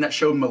guy who's in that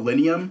show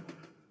Millennium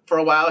for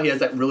a while. He has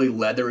that really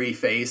leathery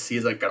face.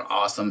 He's like an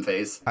awesome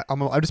face.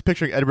 I'm just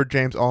picturing Edward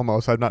James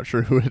Olmos. I'm not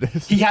sure who it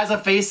is. He has a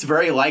face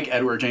very like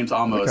Edward James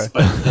Olmos,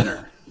 but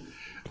thinner.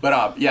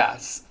 But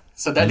yes.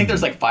 So I think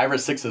there's like 5 or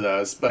 6 of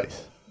those,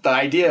 but the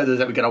idea is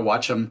that we got to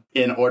watch them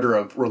in order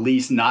of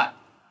release, not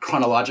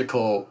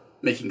chronological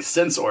making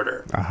sense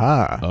order.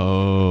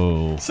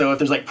 Oh. So if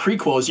there's like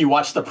prequels, you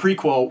watch the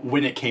prequel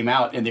when it came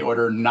out in the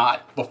order,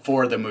 not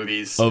before the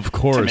movies. Of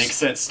course. To make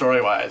sense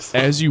story-wise.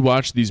 As you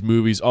watch these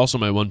movies, also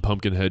my one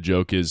Pumpkinhead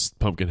joke is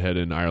Pumpkinhead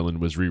in Ireland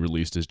was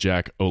re-released as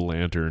Jack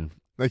O'Lantern.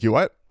 Thank you,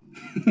 what?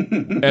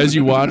 As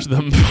you watch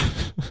them,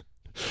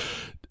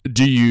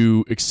 do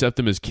you accept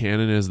them as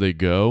canon as they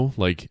go?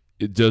 Like,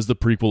 does the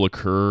prequel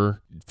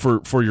occur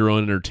for your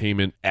own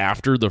entertainment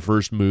after the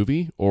first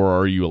movie, or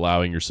are you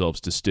allowing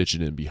yourselves to stitch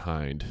it in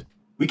behind?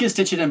 We can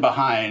stitch it in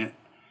behind,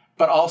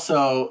 but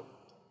also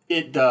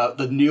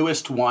the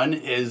newest one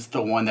is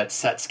the one that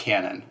sets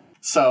canon.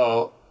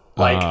 So,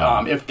 like,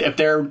 if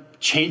they're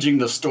changing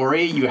the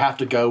story, you have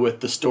to go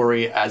with the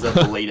story as of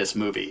the latest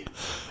movie.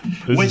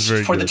 Which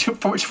for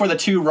the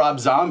two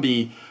Rob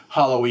Zombie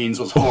Halloweens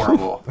was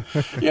horrible.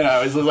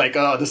 It was like,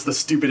 oh, this is the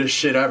stupidest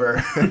shit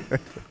ever.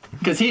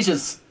 Because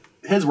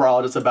his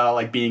world is about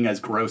like being as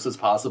gross as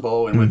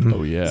possible and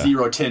with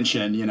zero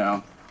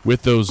tension,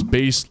 With those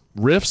bass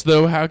riffs,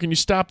 though, how can you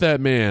stop that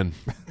man?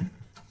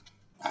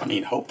 I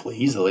mean, hopefully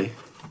easily.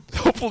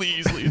 Hopefully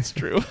easily, it's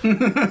true.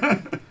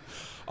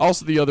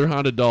 Also, the other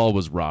haunted doll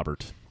was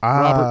Robert.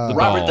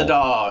 Robert the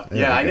doll.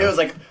 Yeah, I knew it was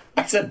like,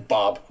 I said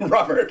Bob.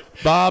 Robert.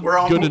 Bob,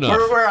 good enough.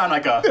 We're on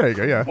like a... There you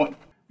go, yeah.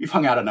 We've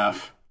hung out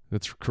enough.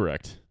 That's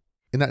correct.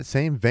 In that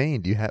same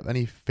vein, do you have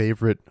any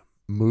favorite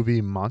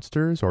movie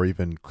monsters or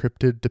even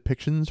cryptid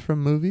depictions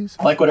from movies?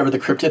 I like whatever the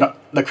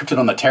cryptid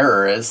on the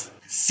Terror is.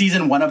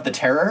 Season 1 of The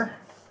Terror.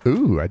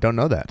 Ooh, I don't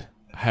know that.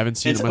 I haven't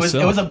seen it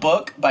myself. It was a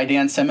book by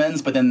Dan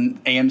Simmons, but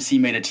then AMC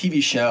made a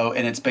TV show,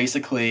 and it's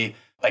basically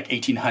like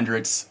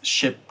 1800s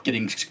ship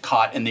getting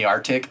caught in the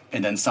Arctic,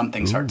 and then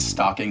something starts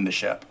stalking the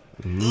ship.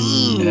 And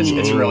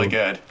it's really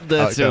good.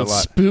 That sounds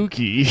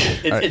spooky.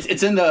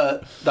 It's in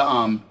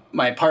the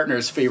my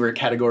partner's favorite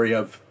category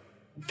of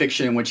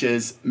fiction, which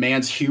is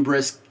man's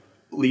hubris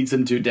leads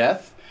him to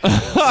death.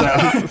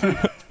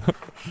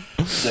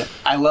 So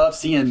I love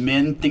seeing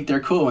men think they're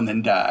cool and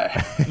then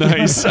die.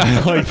 Nice. I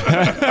like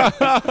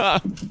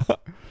that.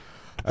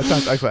 That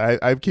sounds excellent.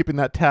 I'm keeping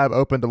that tab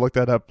open to look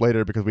that up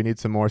later because we need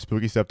some more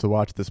spooky stuff to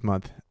watch this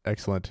month.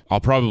 Excellent. I'll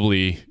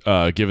probably,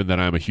 given that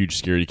I'm a huge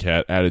scaredy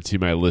cat, add it to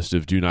my list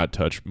of do not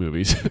touch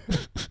movies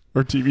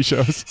or TV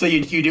shows. So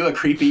you do a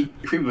creepy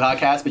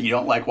podcast, but you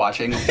don't like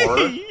watching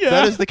horror? Yeah.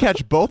 That is the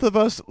catch. Both of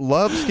us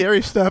love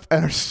scary stuff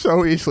and are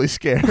so easily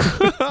scared.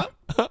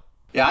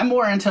 Yeah, I'm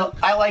more into...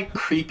 I like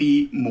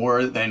creepy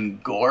more than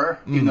gore,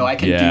 even though I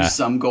can do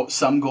some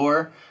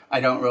gore. I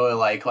don't really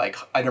like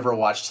I never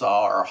watched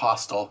Saw or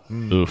Hostel.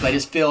 But I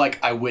just feel like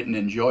I wouldn't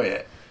enjoy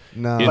it.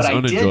 No. But I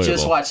did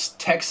just watch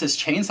Texas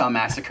Chainsaw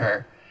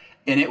Massacre,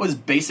 and it was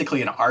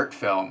basically an art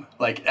film.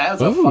 Like, that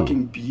was a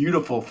fucking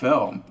beautiful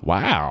film.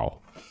 Wow.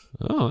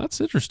 Oh, that's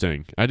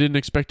interesting. I didn't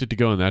expect it to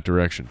go in that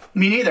direction.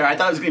 Me neither. I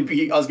thought it was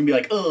gonna be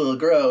like, oh,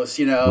 gross,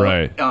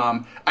 Right.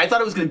 I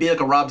thought it was gonna be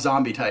like a Rob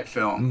Zombie type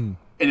film,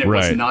 and it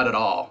was not at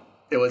all.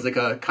 It was like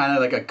a kind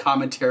of like a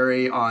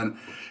commentary on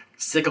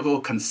cyclical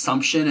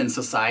consumption in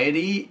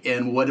society,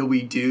 and what do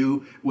we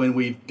do when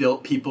we've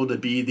built people to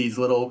be these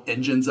little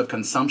engines of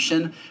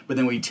consumption, but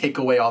then we take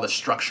away all the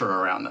structure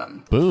around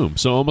them. Boom.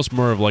 So almost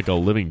more of like a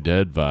Living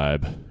Dead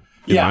vibe.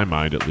 In my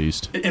mind, at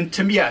least. And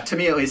to me at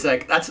least,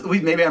 like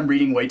maybe I'm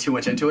reading way too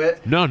much into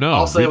it. No.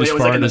 Also, it was a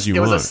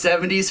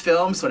 70s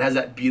film, so it has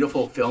that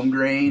beautiful film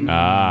grain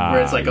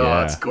where it's like,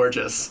 oh, it's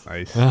gorgeous.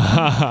 Nice.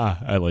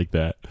 I like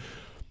that.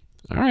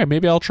 All right,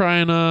 maybe I'll try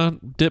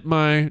and dip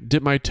my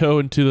toe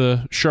into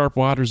the sharp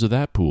waters of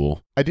that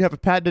pool. I do have a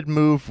patented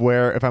move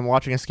where if I'm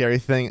watching a scary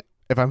thing,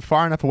 if I'm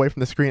far enough away from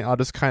the screen, I'll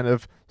just kind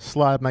of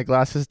slide my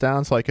glasses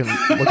down so I can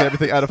look at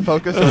everything out of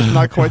focus, so it's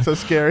not quite so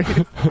scary.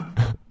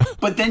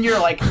 But then you're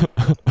like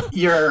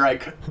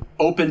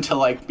open to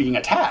like being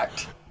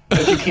attacked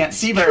because you can't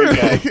see very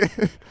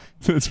good.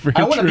 That's very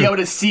I want to true. be able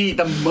to see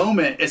the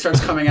moment it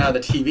starts coming out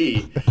of the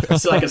TV,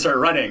 so I can start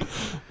running.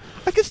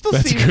 I can still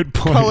That's see a good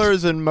point.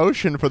 colors and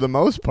motion for the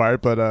most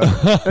part, but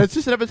it's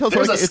just never tells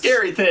There's like a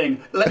scary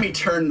thing. Let me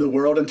turn the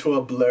world into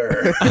a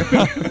blur.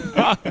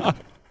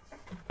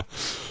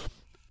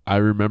 I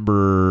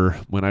remember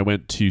when I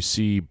went to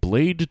see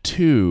Blade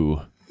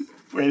 2.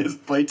 Wait, is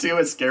Blade 2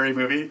 a scary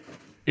movie?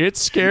 It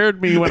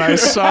scared me when I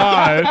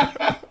saw it.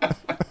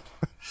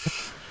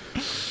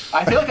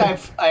 I feel like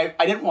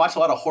I didn't watch a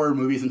lot of horror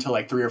movies until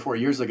like 3 or 4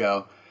 years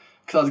ago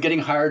because I was getting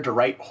hired to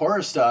write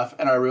horror stuff,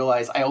 and I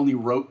realized I only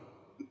wrote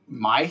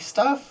my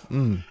stuff,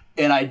 and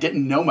I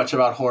didn't know much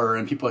about horror,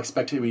 and people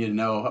expected me to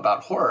know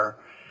about horror.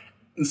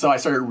 And so I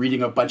started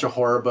reading a bunch of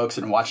horror books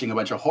and watching a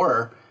bunch of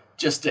horror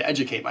just to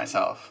educate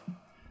myself.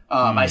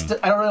 I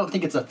don't really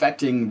think it's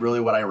affecting really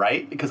what I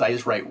write because I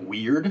just write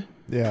weird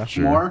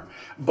more.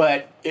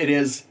 But it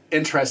is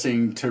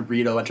interesting to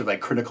read a bunch of like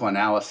critical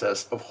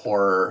analysis of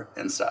horror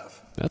and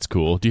stuff. That's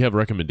cool. Do you have a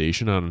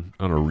recommendation on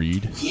a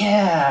read?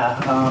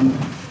 Yeah.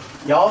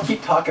 Y'all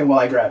keep talking while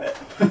I grab it.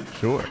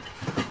 Sure.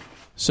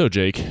 So,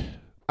 Jake.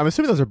 I'm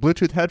assuming those are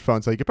Bluetooth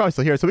headphones, so you can probably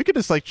still hear it. So we could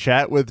just like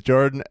chat with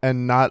Jordan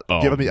and not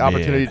give him the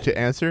opportunity to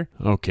answer.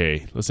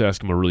 Okay, let's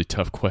ask him a really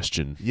tough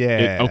question.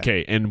 Yeah.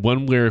 Okay, and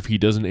one where if he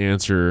doesn't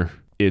answer,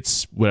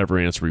 it's whatever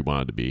answer we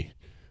want it to be.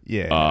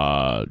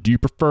 Yeah. Do you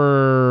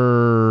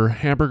prefer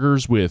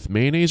hamburgers with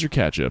mayonnaise or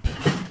ketchup?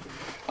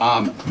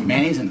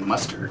 Mayonnaise and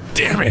mustard.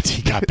 Damn it,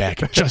 he got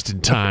back just in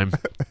time.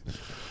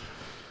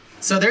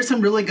 So there's some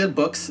really good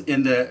books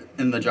in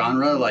the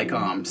genre, like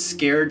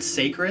Scared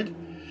Sacred.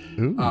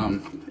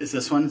 Is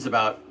this one? It's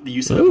about the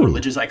use of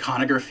religious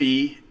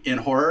iconography in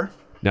horror.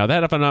 Now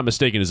that, if I'm not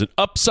mistaken, is an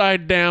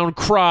upside down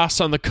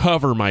cross on the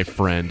cover, my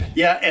friend.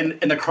 Yeah,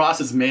 and the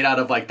cross is made out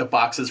of like the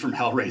boxes from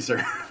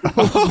Hellraiser.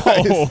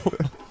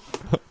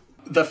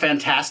 The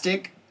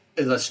Fantastic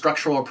is a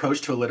structural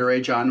approach to a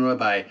literary genre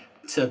by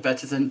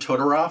Svetlana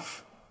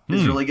Todorov.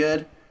 It's really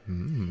good.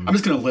 I'm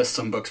just going to list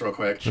some books real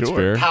quick. That's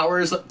fair.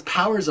 Powers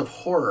of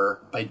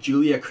Horror by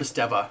Julia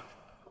Kristeva.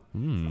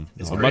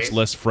 It's a much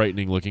less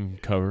frightening looking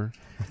cover.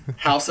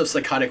 House of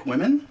Psychotic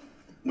Women,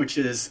 which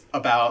is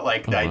about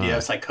like the idea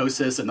of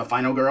psychosis and the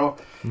final girl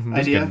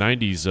idea. Like a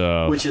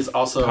 90s which is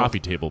also coffee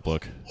table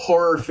book.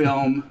 Horror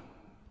film,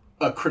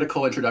 A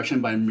Critical Introduction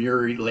by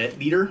Murray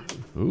Leader.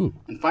 Ooh.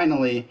 And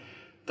finally,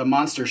 The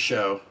Monster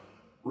Show,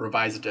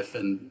 Revised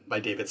Edition by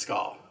David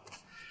Skal.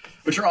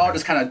 Which are all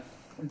just kind of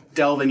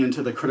delving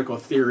into the critical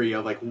theory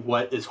of like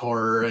what is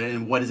horror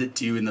and what does it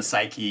do in the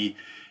psyche.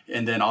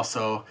 And then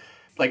also,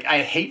 like,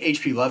 I hate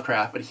H.P.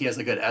 Lovecraft, but he has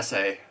a good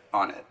essay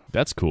on it.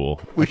 That's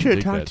cool. We should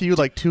have talked to you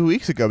like 2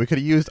 weeks ago. We could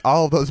have used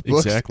all of those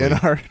books Exactly. in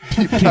our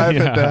deep dive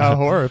into how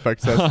horror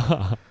affects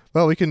us.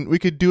 Well, we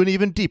could do an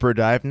even deeper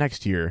dive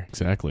next year.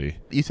 Exactly.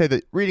 You say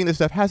that reading this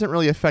stuff hasn't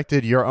really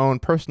affected your own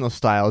personal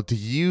style. Do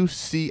you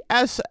see,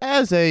 as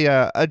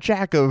a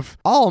jack of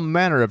all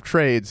manner of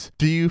trades,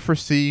 do you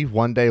foresee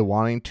one day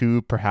wanting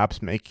to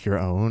perhaps make your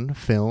own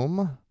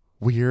film,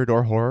 weird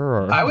or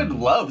horror? Or? I would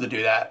love to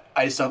do that.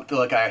 I just don't feel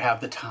like I have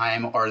the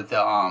time or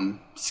the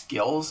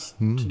skills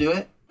to do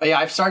it. But yeah,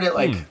 I've started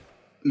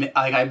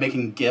I'm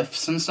making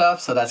GIFs and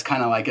stuff, so that's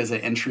kind of like as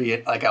an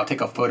entry. Like I'll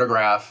take a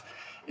photograph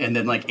and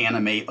then like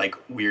animate like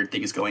weird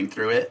things going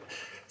through it.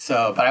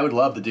 So, but I would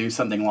love to do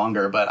something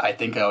longer, but I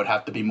think I would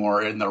have to be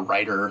more in the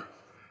writer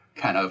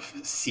kind of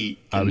seat.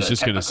 I was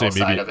just going to say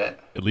maybe of it.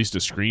 At least a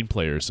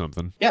screenplay or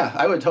something. Yeah,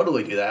 I would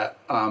totally do that.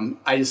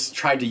 I just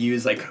tried to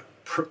use like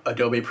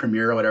Adobe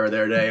Premiere or whatever the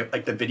other day,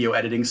 like the video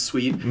editing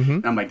suite.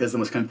 And I'm like, this is the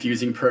most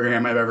confusing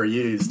program I've ever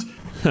used.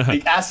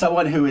 Like, as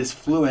someone who is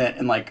fluent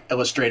in like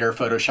Illustrator,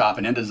 Photoshop,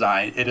 and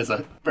InDesign, it is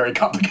a very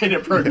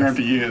complicated program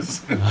to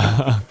use.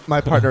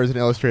 My partner is an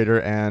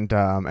illustrator and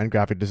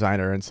graphic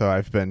designer, and so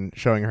I've been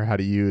showing her how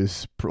to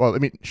use. Well, I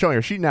mean, showing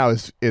her. She now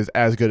is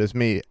as good as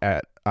me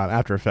at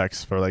After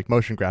Effects for like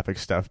motion graphic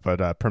stuff,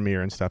 but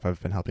Premiere and stuff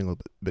I've been helping a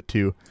little bit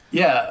too.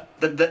 Yeah,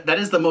 that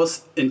is the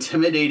most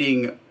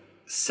intimidating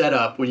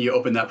setup when you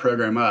open that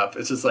program up.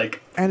 It's just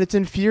like, and it's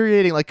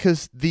infuriating, like,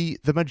 because the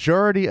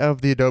majority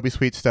of the Adobe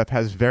Suite stuff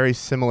has very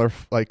similar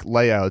like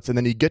layouts, and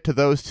then you get to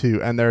those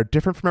two and they're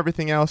different from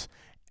everything else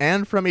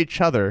and from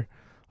each other.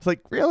 It's like,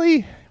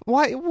 really?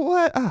 Why?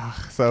 What?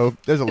 So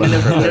there's a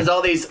learning curve. There's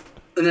all these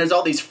and there's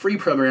all these free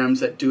programs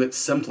that do it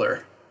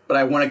simpler, but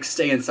I want to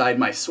stay inside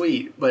my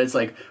suite. But it's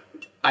like,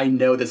 I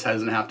know this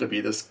doesn't have to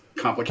be this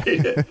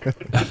complicated.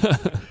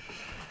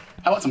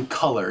 I want some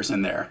colors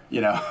in there,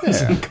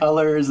 some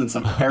colors and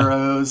some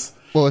arrows.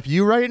 Well, if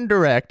you write and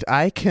direct,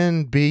 I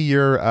can be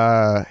your,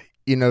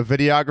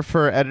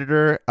 videographer,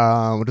 editor.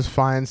 We'll just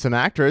find some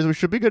actors. We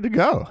should be good to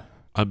go.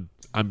 I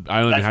don't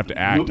even have to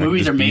act.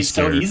 Movies are made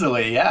so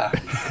easily, yeah.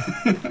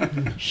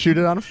 Shoot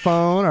it on a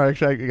phone, or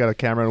actually, I got a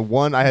camera and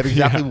one. I have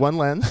exactly one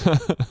lens.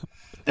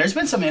 There's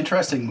been some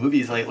interesting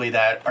movies lately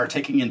that are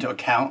taking into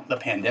account the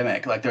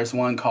pandemic. Like there's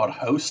one called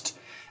Host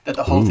that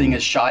the whole thing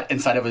is shot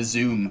inside of a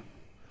Zoom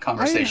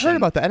conversation. I heard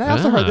about that, and I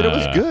also heard that it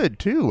was good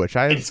too. Which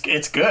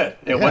it's good.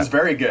 It was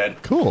very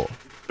good. Cool.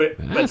 But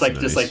it's like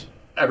just like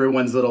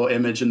everyone's little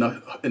image in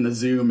the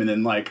Zoom, and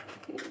then like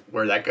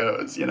where that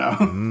goes, There's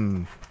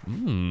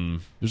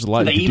a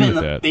lot you can do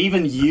with that. They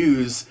even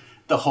use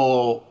the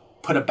whole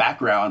put a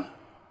background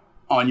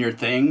on your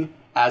thing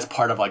as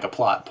part of like a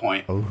plot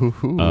point.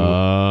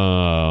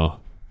 Oh,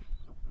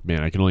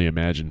 man, I can only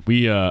imagine.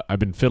 I've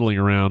been fiddling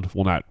around.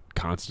 Well, not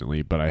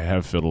constantly, but I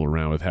have fiddled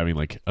around with having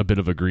like a bit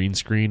of a green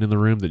screen in the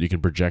room that you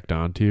can project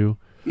onto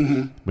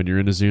when you're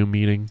in a Zoom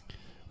meeting,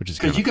 which is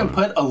because you can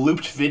put a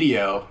looped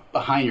video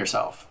behind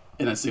yourself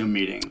in a Zoom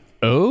meeting.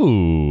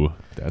 Oh,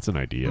 that's an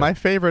idea. My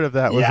favorite of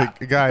that was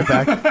a guy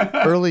back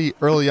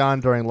early on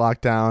during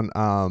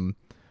lockdown,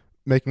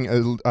 making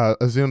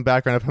a Zoom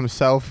background of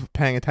himself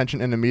paying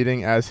attention in a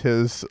meeting as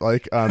his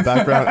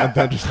background, and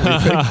then just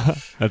leaving.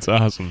 That's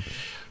awesome.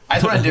 I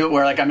just want to do it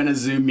where like I'm in a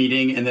Zoom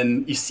meeting and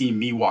then you see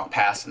me walk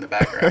past in the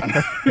background.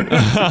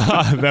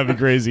 That'd be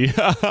crazy.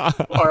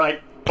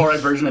 or a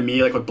version of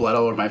me like with blood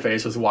all over my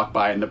face just walk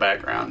by in the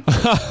background.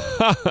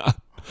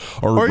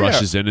 or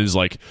rushes in and is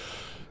like,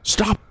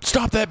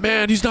 Stop that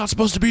man. He's not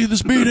supposed to be in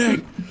this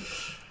meeting.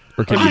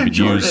 Or can you even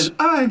use...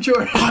 I'm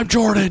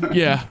Jordan.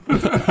 Yeah.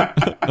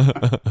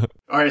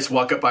 Or I just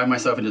walk up by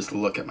myself and just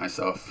look at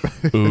myself.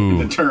 Ooh.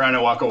 And then turn around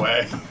and walk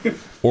away.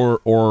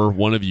 Or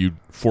one of you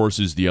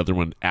forces the other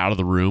one out of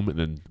the room and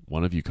then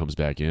one of you comes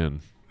back in.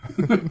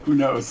 Who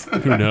knows?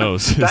 Who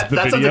knows? That's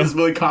something that's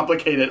really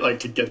complicated, like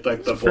to get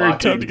like the blocking. Very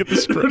tough to get the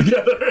script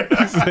together.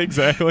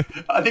 Exactly.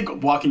 I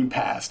think walking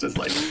past is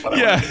like what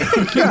I want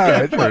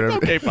to do.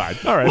 Okay, fine.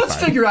 All right. Let's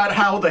figure out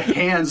how the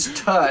hands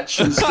touch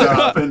and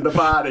stuff and the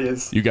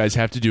bodies. You guys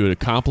have to do a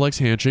complex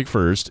handshake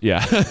first.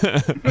 Yeah.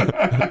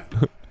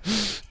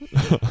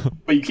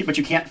 But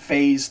you can't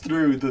phase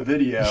through the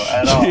video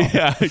at all.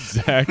 Yeah,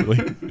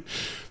 exactly.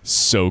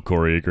 So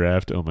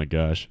choreographed. Oh my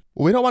gosh.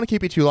 Well, we don't want to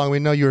keep you too long. We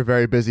know you're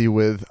very busy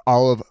with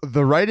all of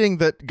the writing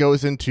that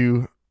goes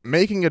into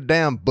making a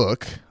damn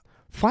book.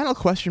 Final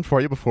question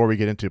for you before we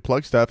get into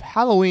plug stuff.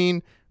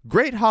 Halloween,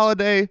 great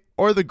holiday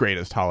or the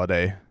greatest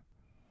holiday?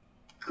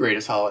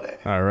 Greatest holiday.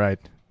 All right.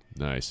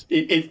 Nice.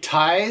 It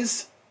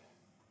ties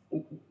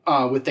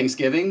with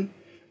Thanksgiving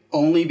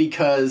only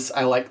because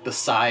I like the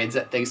sides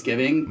at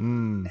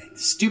Thanksgiving.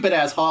 Stupid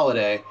ass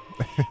holiday.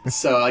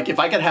 So like if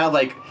I could have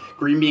like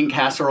green bean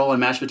casserole and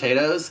mashed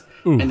potatoes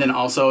and then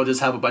also just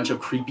have a bunch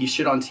of creepy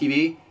shit on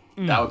TV,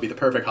 that would be the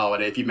perfect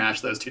holiday if you mash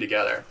those two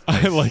together.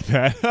 I like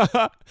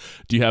that.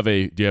 Do you have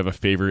a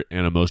favorite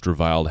and a most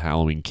reviled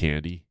Halloween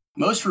candy?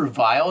 Most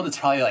reviled, it's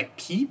probably like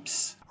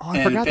Peeps. Oh,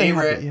 I forgot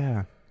favorite. They have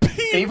it, yeah.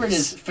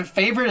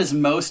 Favorite is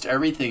most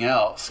everything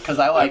else because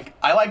I like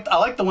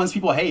the ones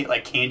people hate,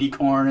 like candy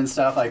corn and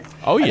stuff. Like,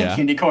 I think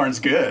candy corn's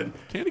good.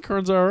 Candy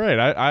corn's all right.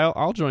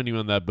 I'll join you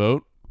on that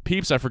boat.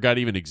 Peeps, I forgot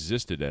even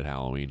existed at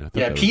Halloween.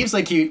 Peeps,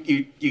 like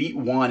you eat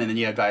one and then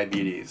you have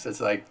diabetes.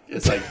 It's like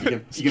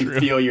you can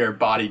feel your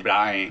body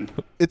dying.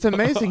 It's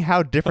amazing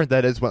how different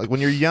that is. When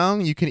you're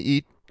young, you can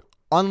eat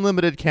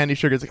unlimited candy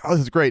sugar. It's like, oh,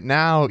 this is great.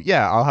 Now,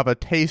 I'll have a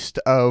taste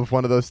of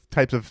one of those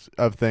types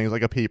of things,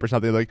 like a Peep or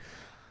something. Like,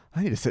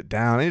 I need to sit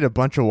down. I need a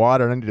bunch of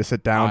water. And I need to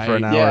sit down for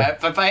an hour. Yeah,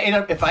 if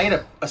I ate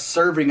a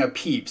serving of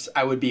Peeps,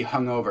 I would be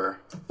hungover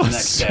the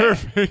next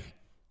day.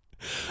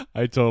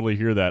 I totally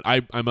hear that.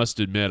 I must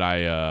admit,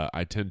 I'm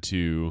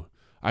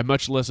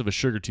much less of a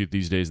sugar tooth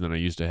these days than I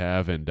used to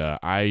have, and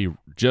I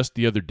just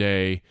the other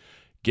day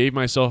gave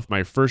myself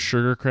my first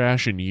sugar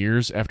crash in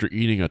years after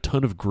eating a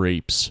ton of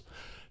grapes.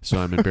 So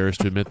I'm embarrassed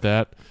to admit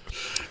that.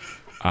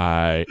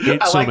 I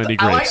ate many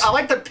grapes. I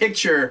like the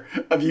picture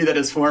of you that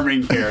is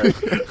forming here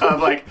of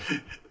like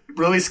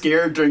really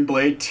scared during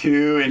Blade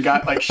 2 and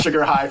got like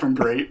sugar high from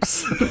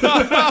grapes. You've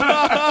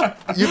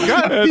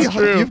got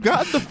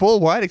the full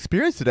wide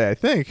experience today, I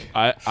think.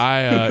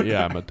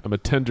 I'm a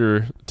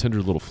tender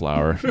little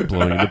flower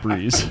blowing in the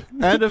breeze.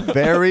 And a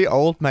very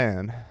old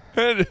man.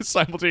 And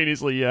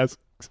simultaneously, yes,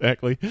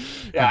 exactly.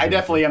 Yeah, I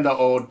definitely am the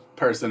old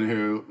person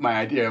who my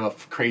idea of a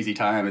crazy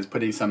time is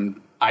putting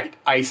some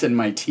ice in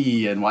my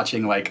tea and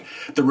watching like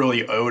the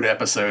really old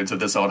episodes of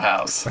This Old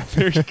House.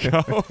 There you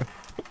go.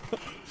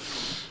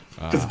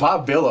 Because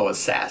Bob Billow was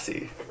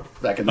sassy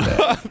back in the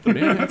day. The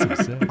man had some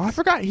sense. Oh, I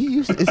forgot.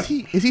 Is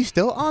he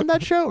still on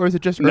that show, or is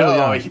it just early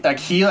on?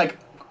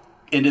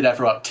 ended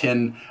after about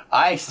 10.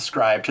 I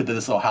subscribe to the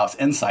This Little House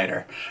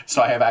Insider,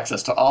 so I have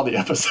access to all the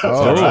episodes.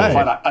 Oh,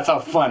 That's how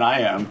fun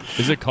I am.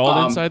 Is it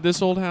called Inside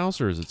This Old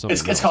House, or is it something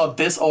It's else? called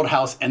This Old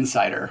House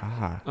Insider.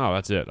 Oh,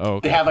 that's it. Oh,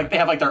 okay. They have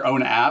like their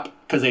own app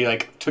because they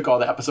like took all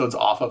the episodes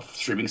off of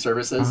streaming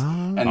services,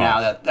 and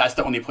now that's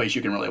the only place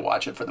you can really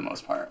watch it for the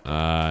most part.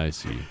 I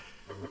see.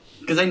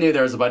 Because they knew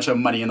there was a bunch of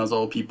money in those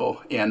old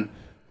people and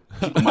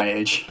people my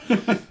age.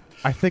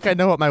 I think I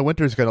know what my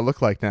winter's going to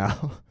look like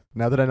now.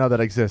 Now that I know that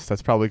exists,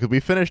 that's probably because we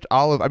finished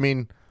all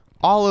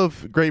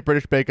of Great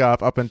British Bake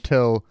Off up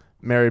until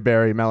Mary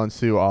Berry, Mel and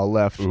Sue all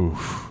left.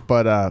 Oof.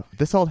 But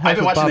This Old House. I've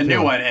been with watching Bob the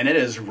new Dylan. one, and it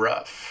is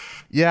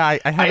rough. Yeah, I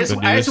I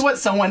haven't. just want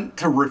someone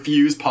to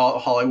refuse Paul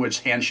Hollywood's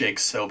handshake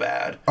so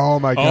bad. Oh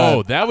my god.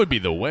 Oh, that would be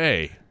the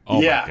way.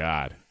 Oh Yeah. my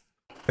god.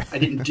 I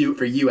didn't do it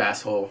for you,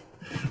 asshole.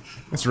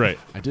 That's right.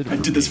 I did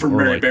this for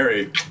Mary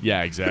Berry.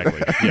 Yeah, exactly.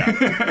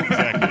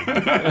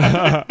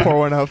 Yeah, Pour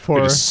one out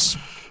for. Just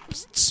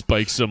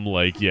spike some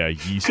yeast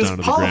Because onto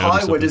the Paul ground. or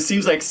Hollywood something. just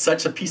seems like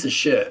such a piece of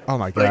shit. Oh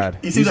my God.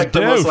 He seems He's a like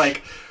the most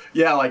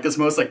douche. this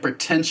most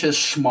pretentious,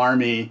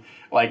 schmarmy,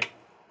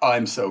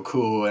 I'm so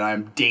cool and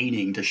I'm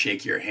deigning to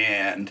shake your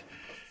hand.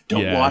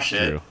 Don't Yeah, wash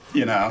true. it,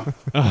 you know.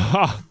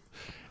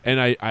 And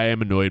I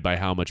am annoyed by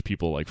how much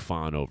people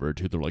fawn over it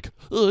too. They're like,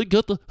 I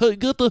got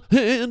the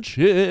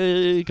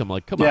handshake. I'm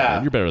like, come on, Yeah.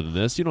 man, you're better than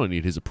this. You don't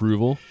need his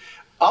approval.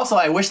 Also,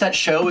 I wish that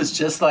show was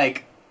just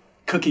like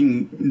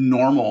cooking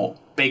normal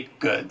baked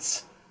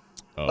goods.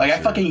 Oh, I sure.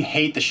 fucking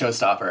hate the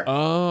Showstopper.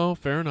 Oh,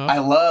 fair enough. I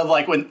love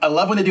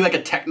when they do a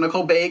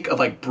technical bake of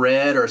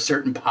bread or a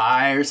certain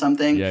pie or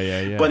something.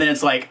 Yeah. But then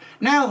it's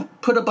now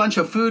put a bunch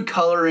of food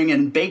coloring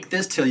and bake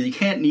this till you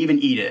can't even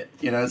eat it.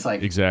 It's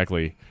like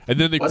Exactly. And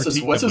then they what's this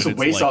critique them when it's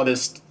waste all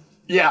this?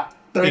 Yeah,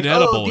 they're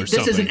inedible or this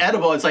isn't something.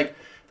 edible. It's like,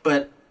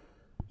 but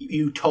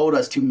you told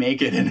us to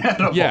make it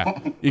inedible. Yeah,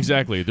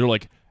 exactly. They're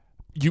like,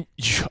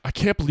 I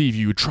can't believe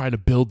you would try to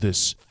build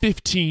this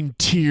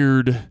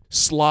 15-tiered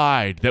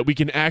slide that we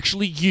can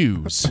actually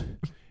use,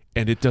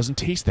 and it doesn't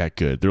taste that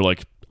good. They're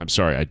like, I'm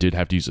sorry, I did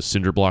have to use a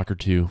cinder block or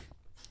two.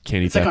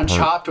 Can't eat It's like that on part.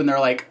 Chopped when they're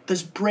like,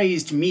 this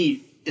braised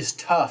meat is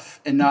tough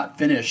and not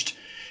finished.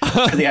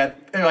 They're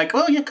like,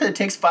 well, yeah, 'cause it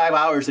takes 5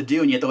 hours to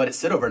do, and you have to let it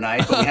sit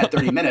overnight. But we had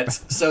 30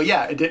 minutes, so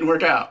yeah, it didn't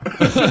work out.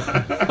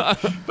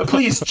 But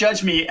please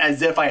judge me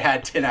as if I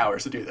had 10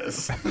 hours to do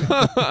this.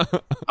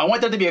 I want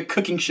there to be a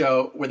cooking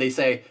show where they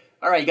say,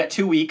 "All right, you got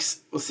 2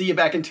 weeks. We'll see you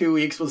back in 2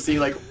 weeks. We'll see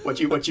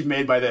what you've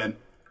made by then."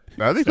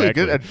 That'd be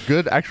Exactly. a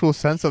good actual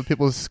sense of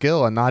people's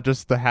skill and not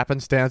just the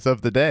happenstance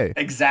of the day.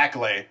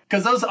 Exactly,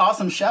 because those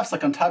awesome chefs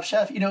like on Top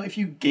Chef, if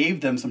you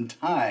gave them some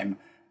time,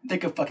 they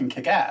could fucking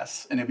kick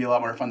ass, and it'd be a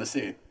lot more fun to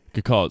see.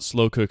 Could call it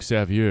slow cook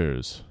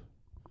saviors.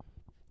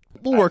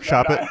 We'll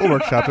workshop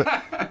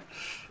it.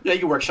 Yeah, you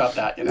can workshop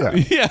that.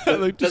 Yeah,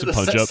 just a The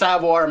punch up.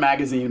 Savoir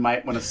magazine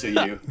might want to sue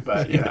you,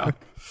 but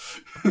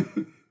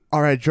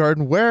All right,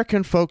 Jordan, where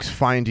can folks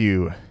find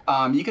you?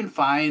 You can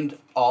find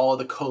all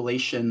the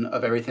collation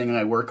of everything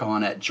I work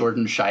on at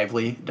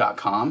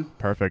jordanshively.com.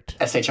 Perfect.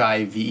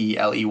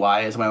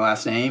 Shively is my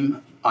last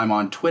name. I'm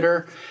on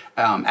Twitter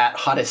at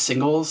Hottest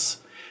Singles.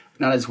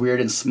 Not as weird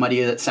and smutty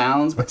as it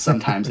sounds, but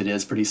sometimes it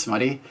is pretty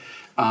smutty.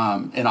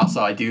 And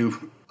also I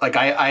do,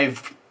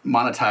 I've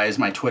monetized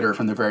my Twitter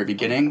from the very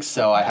beginning,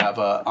 so I have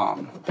a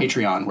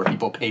Patreon where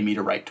people pay me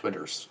to write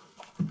Twitters.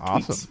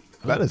 Awesome.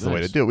 That is the way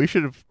to nice. do it. We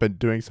should have been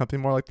doing something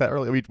more like that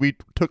earlier. We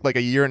took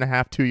a year and a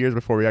half, 2 years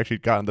before we actually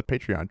got on the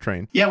Patreon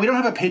train. Yeah, we don't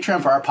have a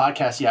Patreon for our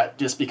podcast yet,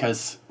 just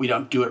because we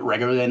don't do it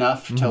regularly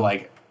enough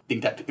to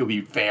think that it would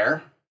be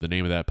fair. The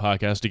name of that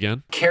podcast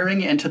again?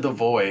 Carrying Into the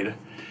Void,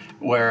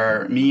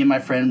 where me and my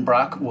friend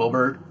Brock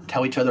Wilbur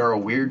tell each other a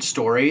weird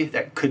story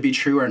that could be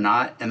true or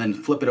not, and then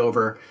flip it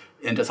over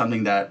into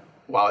something that,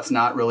 while it's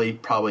not really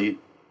probably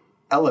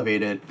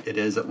elevated, it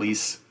is at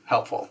least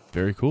helpful.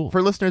 Very cool.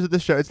 For listeners of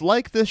this show, it's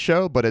like this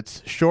show, but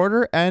it's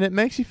shorter and it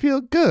makes you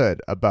feel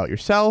good about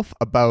yourself,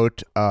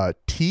 about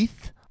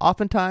teeth,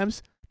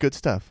 oftentimes. Good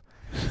stuff.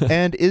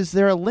 And is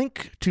there a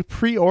link to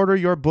pre-order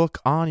your book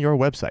on your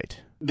website?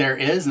 There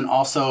is, and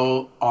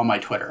also on my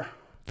Twitter.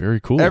 Very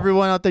cool.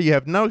 Everyone out there, you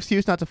have no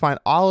excuse not to find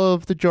all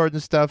of the Jordan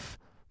stuff.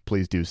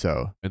 Please do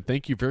so. And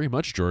thank you very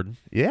much, Jordan.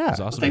 Yeah. It's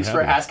awesome Thanks to for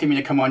have you. asking me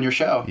to come on your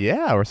show.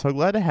 Yeah, we're so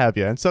glad to have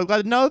you. And so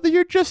glad to know that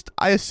you're just,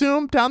 I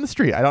assume, down the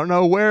street. I don't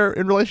know where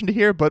in relation to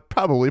here, but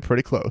probably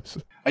pretty close.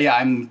 Yeah,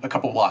 I'm a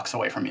couple blocks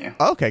away from you.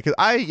 Okay, because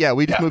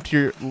we just moved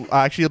here.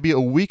 Actually, it'll be a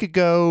week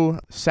ago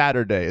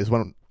Saturday is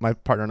when my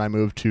partner and I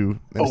moved to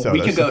Minnesota. A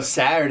week ago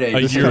Saturday.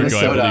 A to year ago, I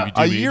Minnesota. believe you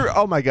A do. year?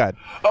 Oh my God.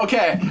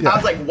 Okay. I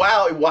was like,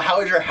 wow, well,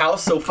 how is your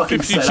house so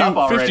fucking set up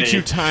already?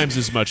 52 times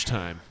as much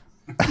time.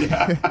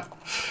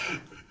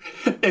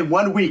 In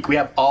 1 week, we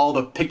have all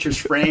the pictures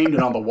framed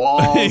and on the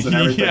walls and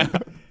everything. Yeah.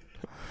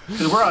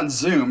 Because we're on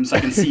Zoom, so I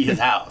can see his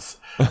house.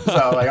 So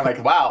I'm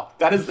like, wow,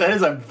 that is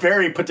a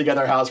very put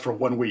together house for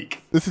 1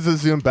 week. This is a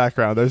Zoom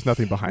background. There's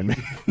nothing behind me.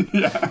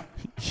 Yeah.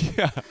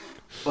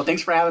 Well,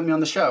 thanks for having me on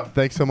the show.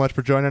 Thanks so much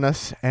for joining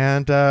us.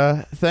 And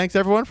thanks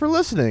everyone for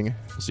listening.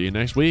 See you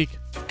next week.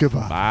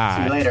 Goodbye. Bye.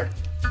 See you later.